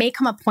 There may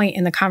come a point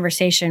in the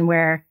conversation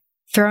where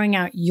throwing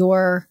out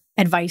your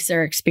advice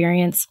or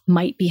experience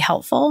might be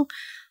helpful,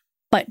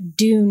 but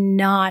do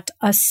not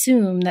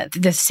assume that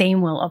the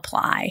same will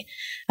apply.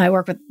 I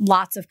work with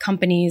lots of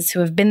companies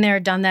who have been there,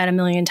 done that a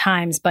million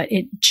times, but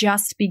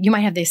you might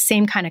have the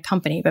same kind of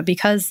company, but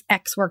because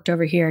X worked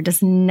over here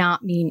does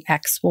not mean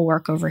X will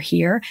work over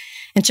here.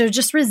 And so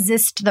just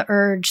resist the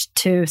urge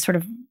to sort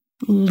of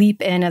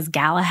leap in as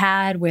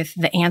Galahad with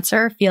the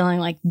answer, feeling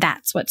like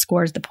that's what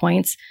scores the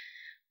points.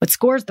 What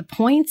scores the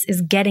points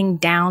is getting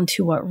down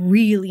to what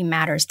really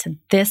matters to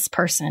this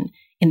person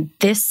in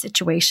this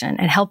situation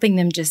and helping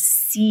them just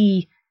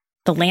see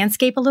the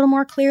landscape a little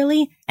more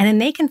clearly, and then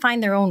they can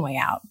find their own way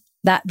out.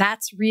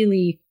 That's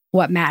really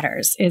what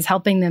matters, is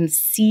helping them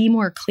see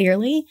more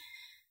clearly,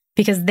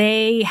 because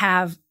they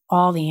have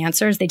all the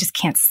answers. They just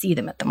can't see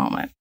them at the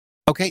moment.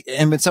 Okay.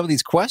 And with some of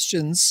these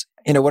questions,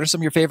 what are some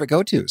of your favorite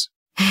go-tos?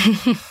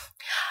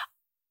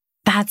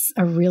 That's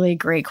a really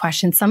great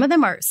question. Some of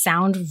them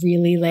sound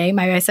really lame.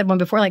 I said one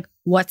before, like,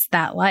 what's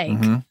that like?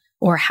 Mm-hmm.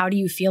 Or how do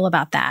you feel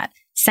about that?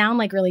 Sound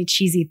like really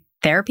cheesy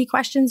therapy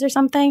questions or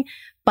something,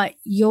 but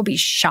you'll be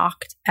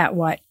shocked at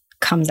what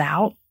comes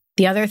out.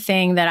 The other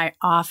thing that I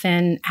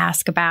often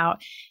ask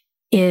about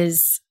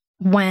is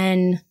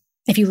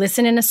if you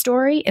listen in a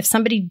story, if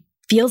somebody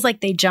feels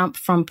like they jump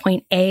from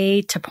point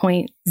A to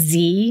point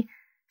Z,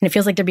 and it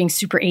feels like they're being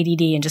super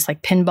ADD and just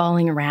like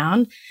pinballing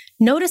around,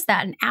 notice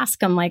that and ask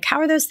them, like,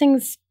 how are those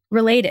things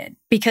related?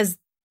 Because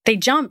they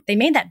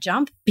made that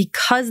jump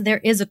because there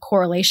is a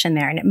correlation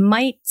there. And it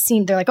might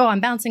seem, they're like, oh, I'm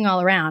bouncing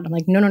all around. I'm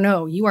like,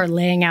 no. You are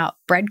laying out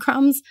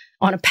breadcrumbs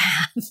on a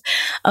path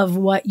of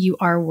what you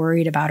are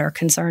worried about or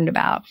concerned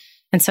about.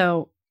 And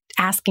so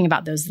asking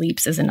about those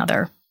leaps is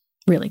another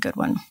really good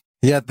one.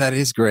 Yeah, that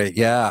is great.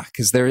 Yeah,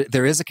 because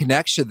there is a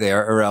connection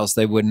there, or else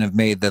they wouldn't have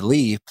made the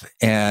leap.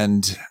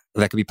 And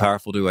that could be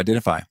powerful to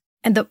identify.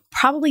 And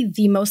probably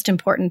the most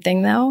important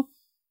thing, though,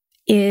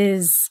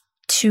 is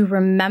to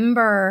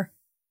remember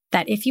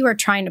that if you are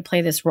trying to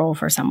play this role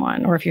for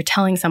someone, or if you're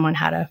telling someone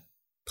how to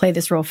play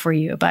this role for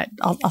you, but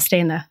I'll stay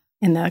in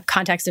the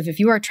context of if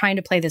you are trying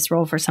to play this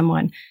role for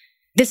someone,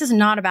 this is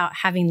not about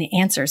having the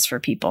answers for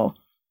people.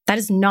 That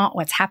is not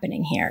what's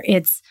happening here.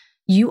 It's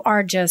you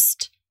are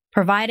just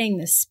providing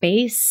the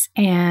space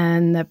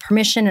and the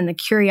permission and the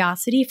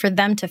curiosity for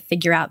them to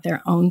figure out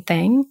their own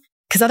thing.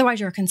 Because otherwise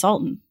you're a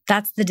consultant.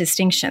 That's the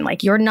distinction.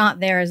 Like you're not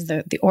there as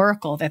the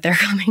oracle that they're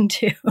coming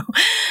to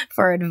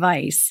for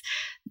advice.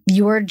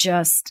 You're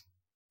just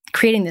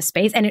creating this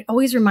space. And it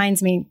always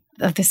reminds me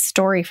of this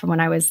story from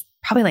when I was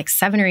probably like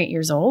 7 or 8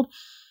 years old.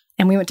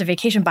 And we went to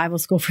vacation Bible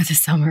school for the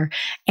summer.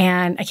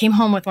 And I came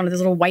home with one of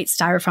those little white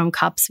styrofoam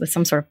cups with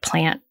some sort of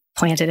plant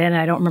planted in.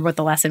 I don't remember what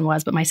the lesson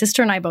was, but my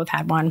sister and I both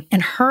had one.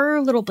 And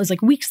her little, it was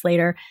like weeks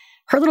later,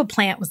 her little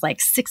plant was like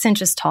 6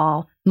 inches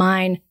tall.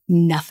 Mine,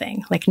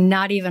 nothing. Like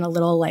not even a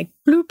little like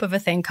bloop of a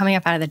thing coming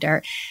up out of the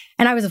dirt.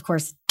 And I was, of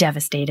course,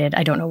 devastated.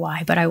 I don't know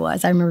why, but I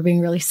was. I remember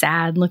being really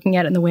sad, looking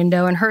at it in the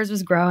window, and hers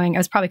was growing. I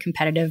was probably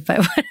competitive,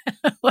 but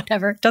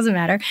whatever. Doesn't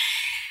matter.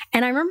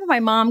 And I remember my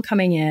mom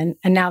coming in,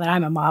 and now that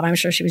I'm a mom, I'm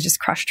sure she was just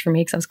crushed for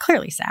me because I was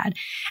clearly sad.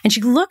 And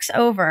she looks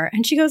over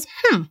and she goes,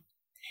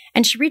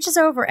 And she reaches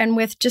over and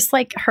with just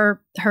like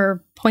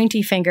her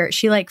pointy finger,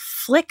 she like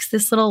flicks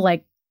this little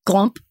like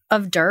glump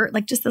of dirt,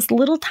 like just this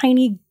little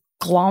tiny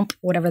glomp,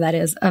 whatever that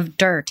is, of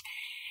dirt.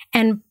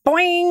 And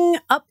boing,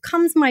 up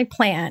comes my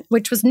plant,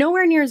 which was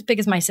nowhere near as big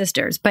as my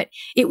sister's, but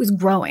it was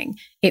growing.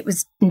 It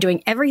was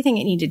doing everything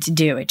it needed to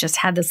do. It just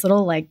had this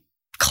little like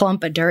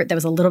clump of dirt that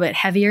was a little bit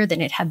heavier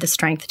than it had the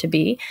strength to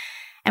be.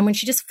 And when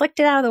she just flicked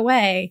it out of the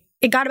way,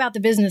 it got about the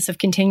business of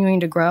continuing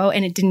to grow,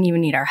 and it didn't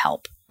even need our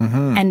help.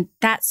 Mm-hmm. And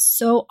that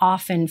so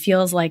often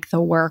feels like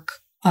the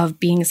work of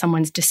being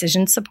someone's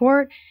decision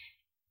support,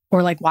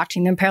 or like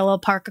watching them parallel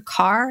park a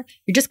car.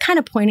 You're just kind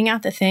of pointing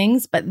out the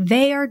things, but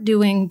they are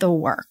doing the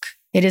work.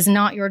 It is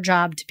not your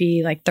job to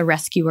be like the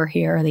rescuer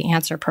here or the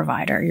answer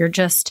provider. You're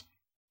just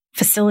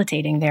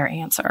facilitating their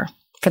answer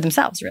for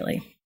themselves,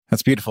 really.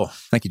 That's beautiful.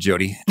 Thank you,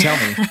 Jody. Tell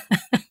me,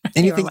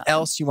 anything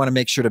else you want to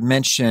make sure to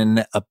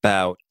mention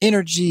about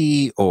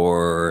energy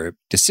or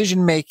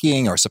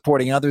decision-making or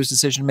supporting others'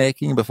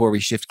 decision-making before we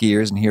shift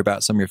gears and hear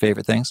about some of your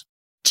favorite things?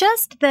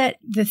 Just that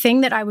the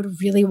thing that I would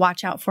really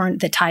watch out for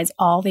that ties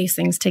all these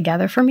things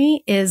together for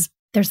me is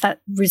there's that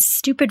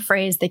stupid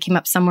phrase that came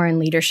up somewhere in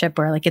leadership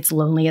where like it's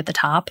lonely at the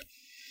top.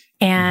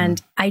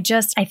 And I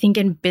think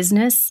in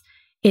business,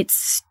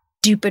 it's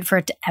stupid for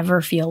it to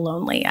ever feel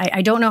lonely.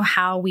 I don't know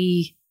how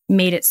we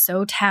made it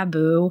so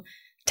taboo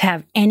to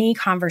have any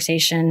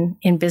conversation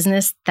in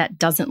business that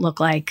doesn't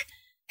look like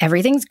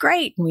everything's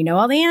great and we know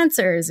all the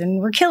answers and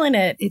we're killing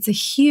it. It's a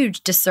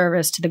huge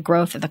disservice to the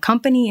growth of the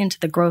company and to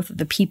the growth of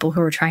the people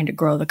who are trying to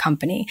grow the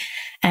company.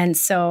 And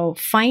so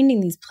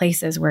finding these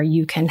places where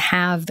you can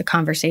have the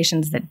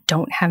conversations that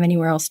don't have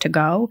anywhere else to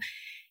go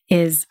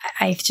is,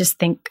 I just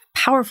think,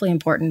 powerfully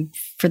important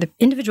for the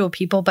individual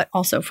people, but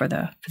also for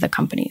the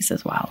companies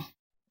as well.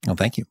 Well,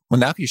 thank you. Well,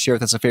 now can you share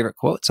with us a favorite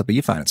quote, something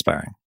you find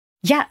inspiring?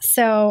 Yeah.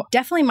 So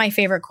definitely my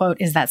favorite quote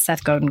is that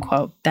Seth Godin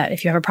quote that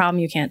if you have a problem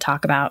you can't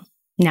talk about,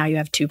 now you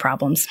have 2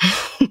 problems.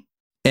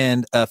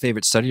 And a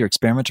favorite study or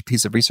experiment or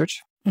piece of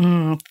research?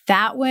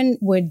 That one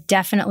would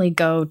definitely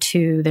go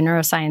to the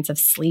neuroscience of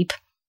sleep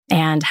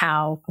and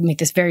how, I'll make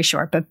this very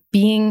short, but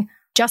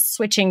just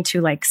switching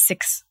to like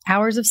 6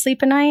 hours of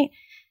sleep a night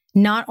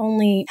not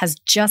only has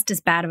just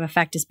as bad of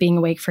effect as being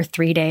awake for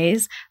 3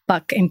 days,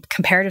 but in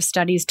comparative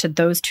studies to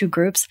those 2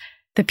 groups,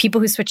 the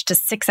people who switched to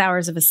 6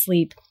 hours of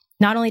sleep,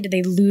 not only did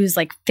they lose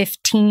like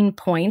 15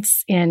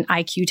 points in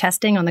IQ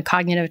testing on the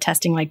cognitive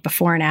testing like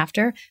before and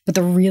after, but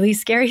the really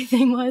scary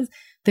thing was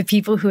the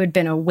people who had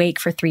been awake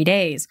for 3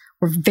 days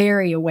were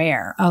very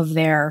aware of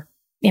their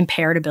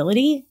impaired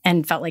ability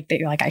and felt like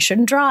you're like, I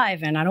shouldn't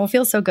drive and I don't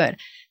feel so good.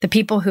 The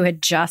people who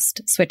had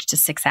just switched to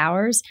 6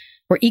 hours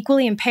were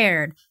equally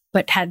impaired,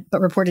 but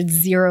reported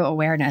zero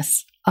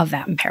awareness of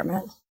that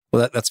impairment.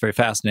 Well, that's very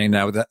fascinating.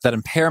 Now, that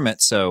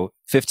impairment, so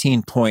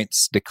 15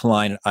 points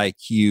decline in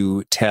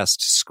IQ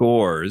test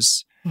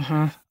scores,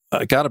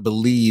 I got to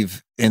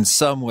believe in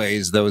some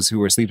ways those who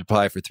were sleep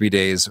deprived for 3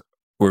 days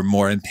were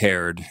more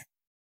impaired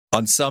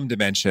on some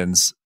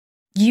dimensions.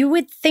 You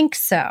would think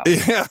so.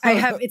 Yeah.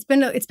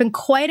 It's been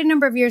quite a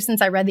number of years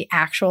since I read the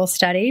actual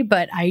study,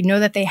 but I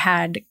know that they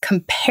had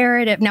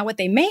comparative. Now, what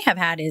they may have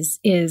had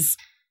is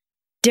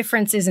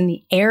differences in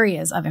the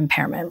areas of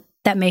impairment.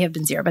 That may have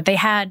been zero, but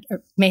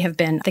may have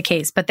been the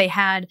case, but they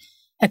had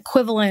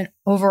equivalent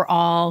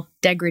overall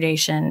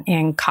degradation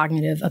in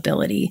cognitive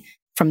ability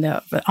from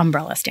the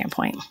umbrella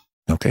standpoint.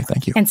 Okay,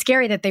 thank you. And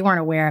scary that they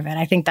weren't aware of it.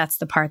 I think that's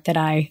the part that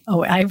I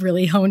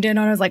really honed in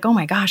on. I was like, oh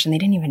my gosh, and they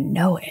didn't even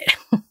know it.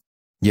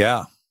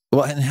 Yeah.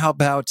 Well, and how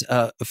about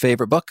a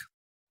favorite book?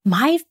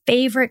 My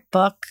favorite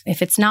book,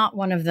 if it's not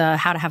one of the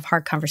How to Have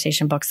Hard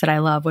Conversation books that I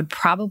love, would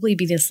probably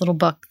be this little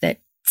book that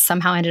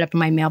somehow ended up in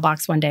my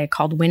mailbox one day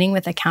called Winning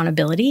with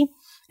Accountability.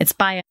 It's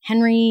by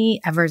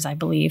Henry Evers, I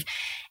believe.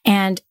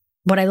 And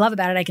what I love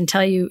about it, I can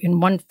tell you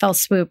in one fell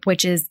swoop,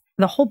 which is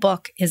the whole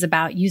book is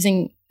about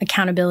using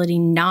accountability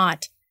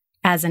not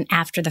as an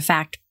after the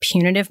fact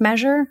punitive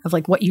measure of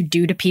like what you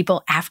do to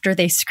people after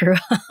they screw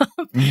up,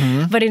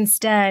 but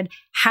instead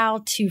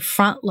how to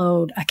front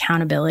load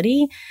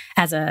accountability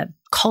as a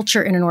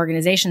culture in an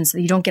organization so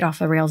that you don't get off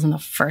the rails in the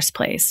first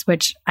place,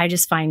 which I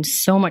just find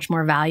so much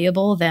more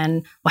valuable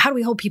than, well, how do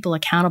we hold people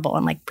accountable?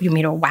 And like, you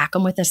mean to whack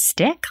them with a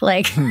stick?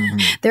 Like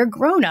they're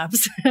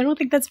grown-ups. I don't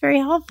think that's very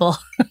helpful.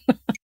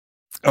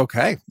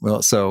 Okay.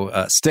 Well,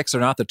 so sticks are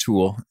not the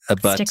tool,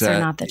 but sticks are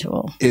not the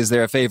tool. Is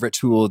there a favorite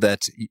tool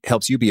that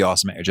helps you be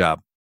awesome at your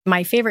job?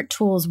 My favorite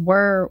tools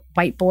were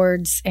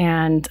whiteboards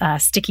and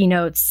sticky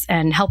notes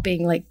and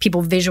helping like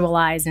people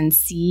visualize and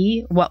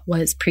see what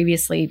was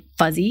previously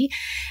fuzzy.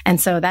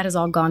 And so that has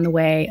all gone the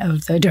way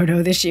of the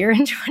dodo this year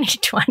in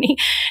 2020.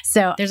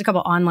 So there's a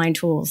couple online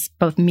tools,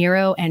 both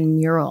Miro and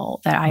Mural,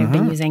 that I've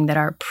been using that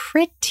are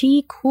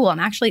pretty cool. I'm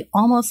actually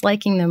almost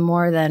liking them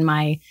more than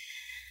my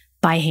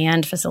by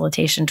hand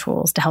facilitation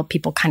tools to help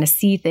people kind of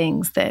see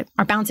things that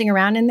are bouncing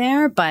around in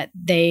there, but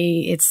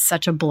it's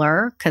such a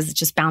blur because it's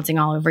just bouncing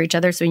all over each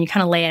other. So when you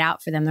kind of lay it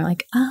out for them, they're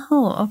like,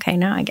 oh, okay,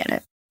 now I get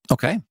it.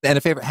 Okay. And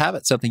a favorite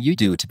habit, something you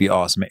do to be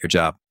awesome at your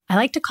job? I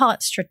like to call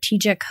it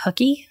strategic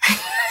hooky.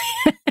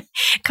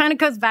 Kind of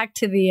goes back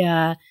to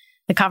the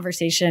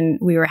conversation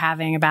we were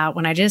having about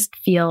when I just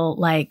feel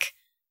like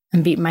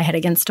I'm beating my head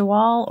against a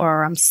wall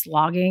or I'm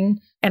slogging.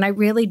 And I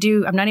really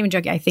do, I'm not even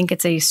joking. I think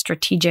it's a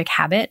strategic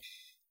habit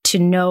to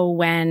know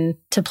when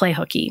to play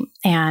hooky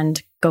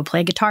and go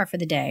play guitar for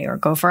the day or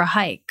go for a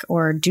hike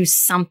or do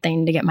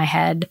something to get my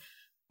head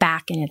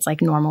back in its like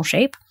normal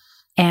shape.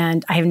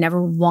 And I have never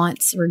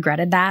once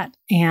regretted that.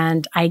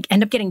 And I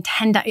end up getting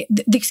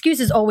the excuse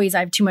is always I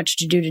have too much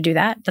to do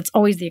that. That's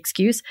always the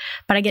excuse.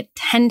 But I get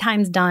 10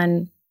 times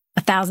done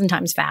 1,000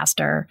 times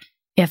faster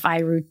if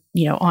I,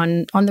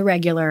 on the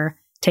regular,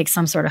 take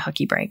some sort of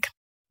hooky break.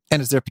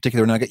 And is there a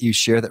particular nugget you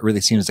share that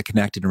really seems to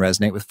connect and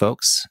resonate with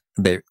folks?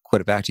 They quote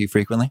it back to you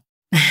frequently?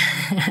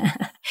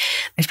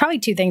 There's probably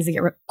two things that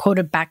get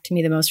quoted back to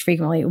me the most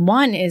frequently.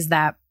 One is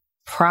that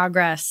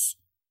progress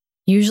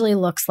usually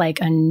looks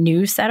like a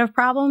new set of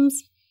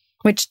problems,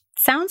 which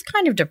sounds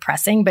kind of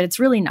depressing, but it's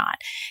really not.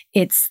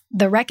 It's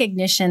the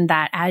recognition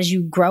that as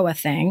you grow a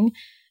thing,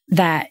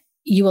 that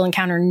you will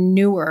encounter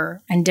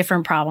newer and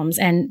different problems.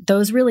 And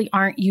those really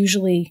aren't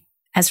usually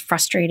as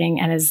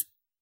frustrating and as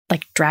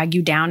like drag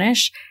you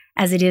downish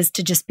as it is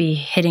to just be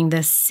hitting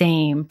the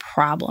same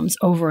problems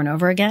over and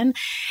over again.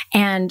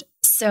 And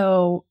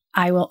so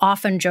I will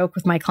often joke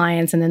with my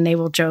clients and then they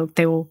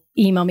will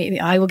email me.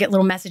 I will get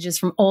little messages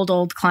from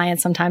old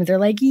clients. Sometimes they're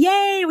like,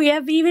 yay, we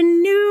have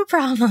even new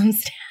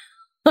problems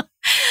now.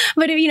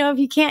 But if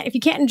you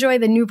can't enjoy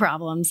the new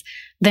problems,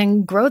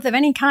 then growth of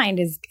any kind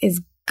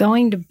is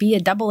going to be a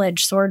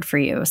double-edged sword for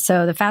you.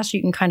 So the faster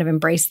you can kind of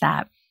embrace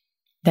that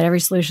every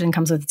solution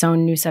comes with its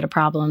own new set of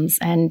problems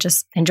and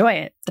just enjoy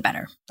it, the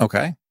better.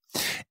 Okay.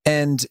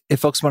 And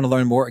if folks want to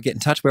learn more or get in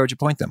touch, where would you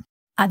point them?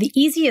 The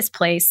easiest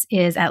place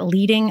is at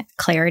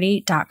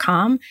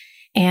leadingclarity.com.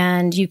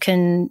 And you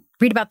can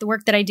read about the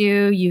work that I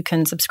do. You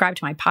can subscribe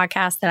to my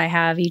podcast that I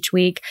have each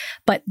week.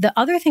 But the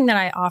other thing that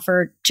I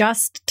offer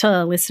just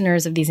to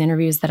listeners of these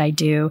interviews that I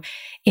do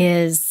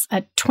is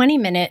a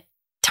 20-minute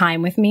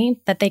time with me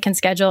that they can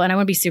schedule. And I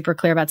want to be super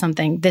clear about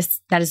something.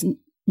 That is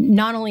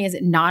not only is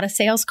it not a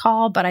sales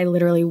call, but I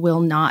literally will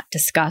not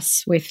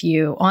discuss with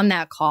you on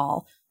that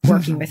call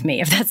working with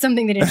me. If that's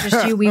something that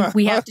interests you,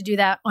 we have to do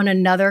that on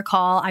another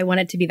call. I want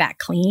it to be that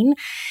clean.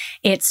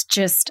 It's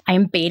just,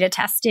 I'm beta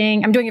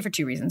testing. I'm doing it for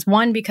two reasons.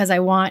 One, because I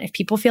want, if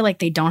people feel like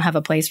they don't have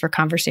a place for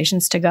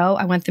conversations to go,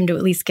 I want them to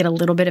at least get a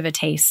little bit of a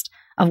taste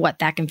of what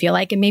that can feel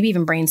like and maybe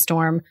even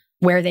brainstorm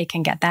where they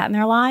can get that in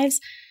their lives.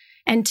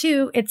 And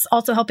two, it's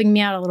also helping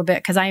me out a little bit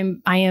because I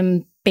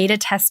am beta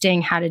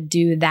testing how to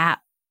do that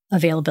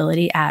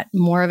availability at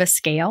more of a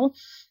scale.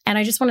 And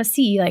I just want to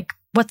see like,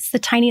 what's the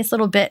tiniest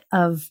little bit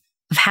of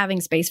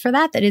having space for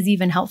that is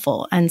even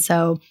helpful. And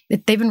so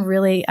they've been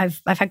really,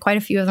 I've had quite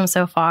a few of them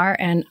so far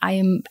and I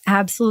am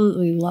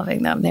absolutely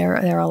loving them.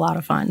 They're a lot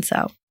of fun.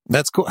 So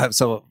that's cool.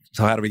 So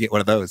how do we get one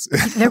of those?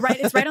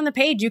 It's right on the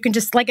page. You can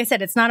just, like I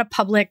said, it's not a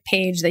public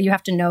page that you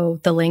have to know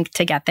the link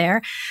to get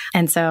there.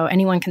 And so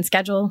anyone can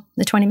schedule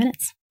the 20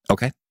 minutes.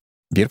 Okay.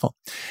 Beautiful.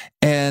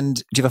 And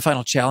do you have a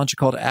final challenge or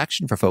call to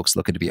action for folks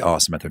looking to be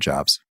awesome at their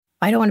jobs?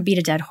 I don't want to beat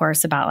a dead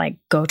horse about like,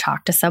 go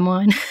talk to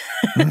someone,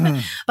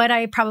 but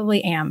I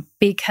probably am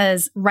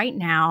because right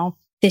now,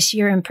 this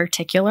year in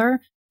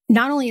particular,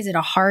 not only is it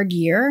a hard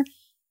year,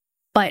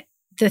 but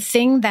the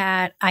thing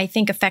that I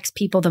think affects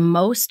people the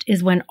most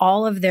is when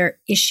all of their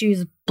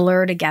issues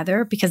blur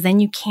together because then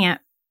you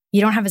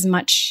don't have as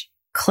much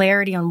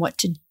clarity on what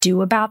to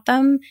do about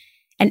them.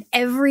 And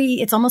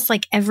it's almost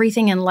like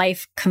everything in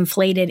life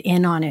conflated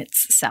in on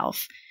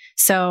itself.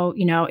 So,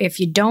 if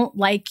you don't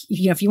like,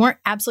 if you weren't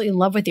absolutely in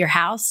love with your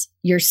house,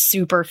 you're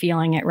super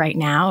feeling it right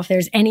now. If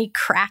there's any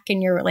crack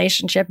in your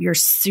relationship, you're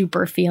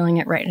super feeling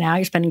it right now.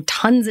 You're spending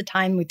tons of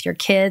time with your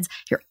kids.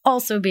 You're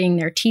also being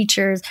their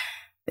teachers.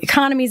 The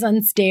economy's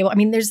unstable. I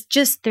mean, there's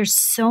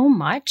so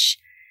much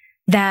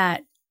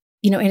that,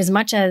 in as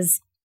much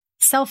as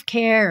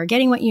self-care or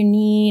getting what you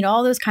need,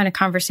 all those kind of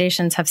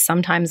conversations have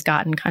sometimes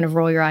gotten kind of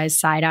roll your eyes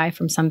side eye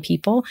from some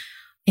people.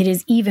 It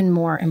is even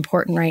more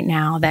important right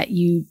now that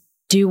you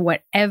do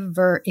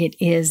whatever it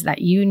is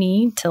that you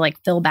need to like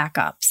fill back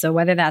up. So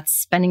whether that's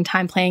spending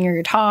time playing your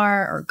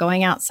guitar or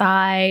going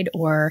outside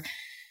or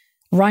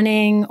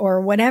running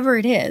or whatever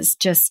it is,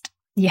 just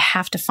you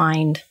have to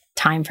find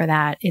time for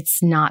that.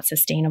 It's not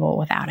sustainable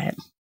without it.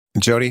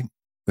 Jody,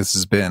 this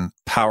has been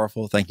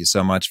powerful. Thank you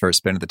so much for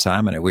spending the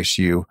time, and I wish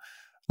you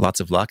lots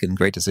of luck and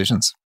great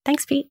decisions.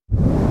 Thanks, Pete.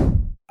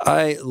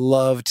 I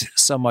loved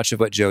so much of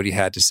what Jody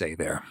had to say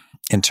there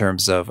in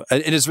terms of,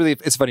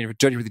 it's funny,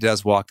 Jody really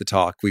does walk the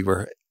talk. We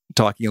were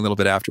talking a little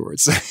bit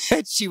afterwards.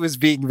 She was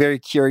being very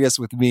curious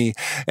with me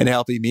and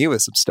helping me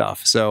with some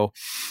stuff. So,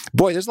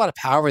 boy, there's a lot of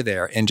power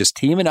there in just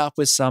teaming up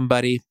with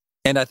somebody.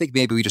 And I think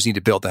maybe we just need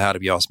to build the How to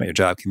Be Awesome at Your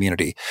Job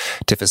community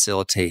to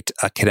facilitate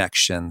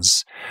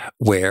connections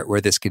where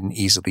this can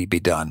easily be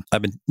done.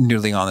 I've been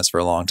noodling on this for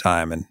a long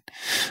time, and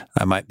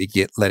I might be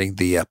letting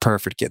the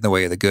perfect get in the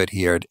way of the good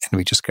here, and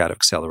we just got to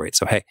accelerate.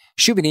 So, hey,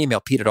 shoot me an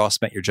email,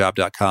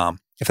 pete@awesomeatyourjob.com,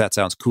 if that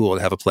sounds cool,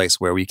 to have a place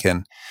where we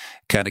can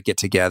kind of get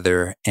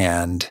together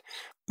and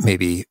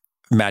maybe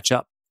match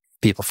up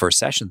people for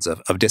sessions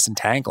of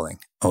disentangling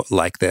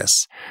like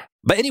this.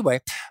 But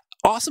anyway,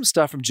 awesome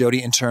stuff from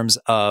Jody in terms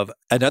of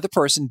another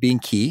person being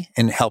key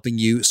in helping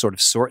you sort of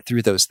sort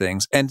through those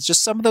things. And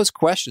just some of those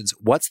questions.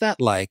 What's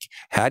that like?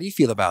 How do you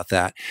feel about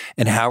that?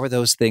 And how are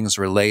those things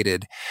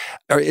related?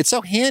 It's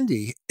so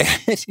handy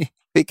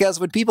because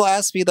when people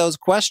ask me those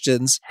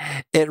questions,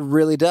 it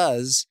really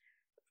does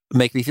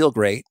make me feel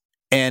great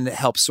and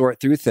help sort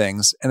through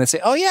things. And they say,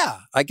 oh yeah,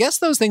 I guess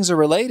those things are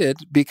related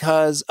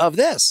because of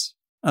this.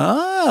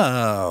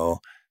 Oh,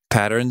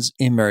 patterns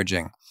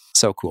emerging.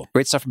 So cool.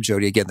 Great stuff from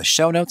Jody. Again, the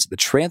show notes, the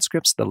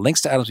transcripts, the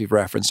links to items we've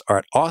referenced are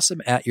at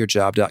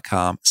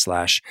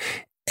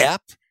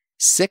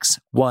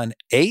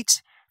awesomeatyourjob.com/ep618.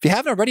 If you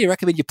haven't already, I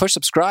recommend you push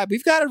subscribe.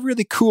 We've got a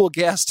really cool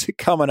guest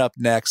coming up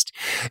next.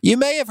 You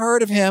may have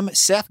heard of him,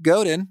 Seth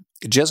Godin.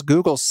 Just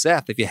Google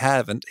Seth if you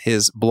haven't.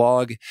 His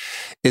blog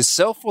is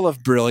so full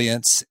of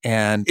brilliance,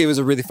 and it was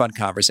a really fun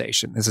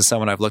conversation. This is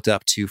someone I've looked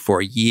up to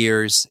for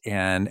years,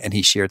 and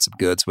he shared some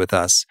goods with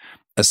us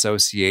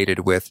associated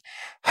with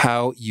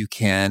how you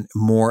can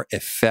more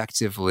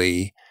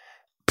effectively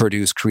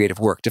produce creative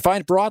work,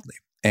 defined broadly.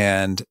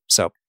 And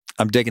so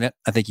I'm digging it.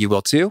 I think you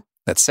will too.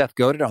 That's Seth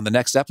Godin on the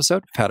next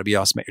episode of How to Be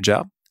Awesome at Your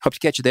Job. Hope to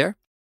catch you there.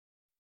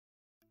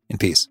 In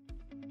peace.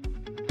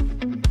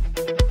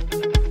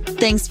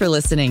 Thanks for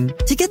listening.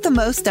 To get the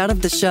most out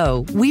of the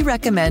show, we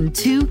recommend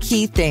 2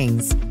 key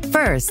things.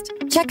 First,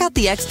 check out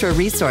the extra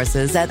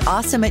resources at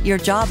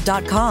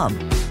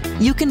awesomeatyourjob.com.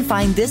 You can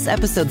find this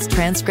episode's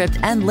transcript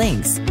and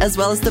links, as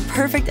well as the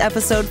perfect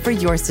episode for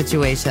your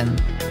situation.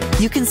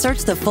 You can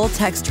search the full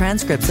text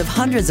transcripts of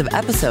hundreds of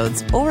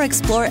episodes or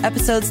explore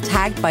episodes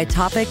tagged by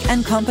topic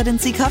and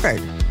competency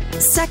covered.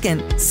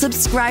 Second,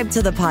 subscribe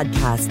to the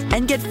podcast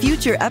and get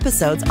future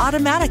episodes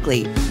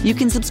automatically. You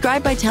can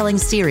subscribe by telling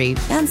Siri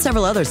and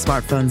several other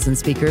smartphones and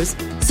speakers,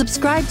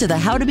 subscribe to the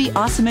How to Be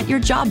Awesome at Your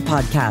Job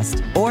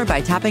podcast, or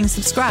by tapping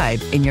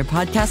subscribe in your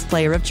podcast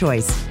player of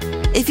choice.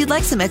 If you'd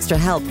like some extra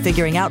help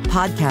figuring out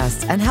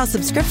podcasts and how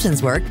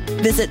subscriptions work,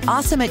 visit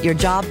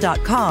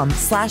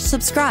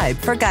awesomeatyourjob.com/subscribe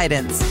for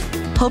guidance.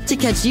 Hope to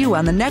catch you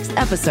on the next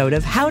episode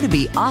of How to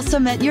Be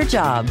Awesome at Your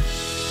Job.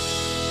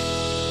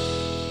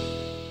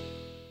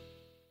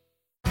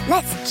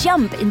 Let's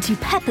jump into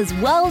Peppa's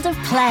world of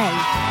play.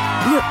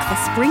 Look for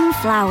spring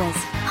flowers,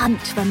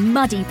 hunt for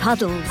muddy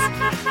puddles,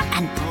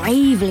 and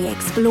bravely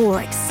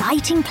explore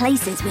exciting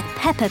places with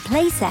Peppa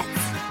playsets.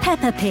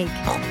 Peppa Pig,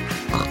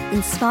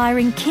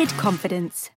 inspiring kid confidence.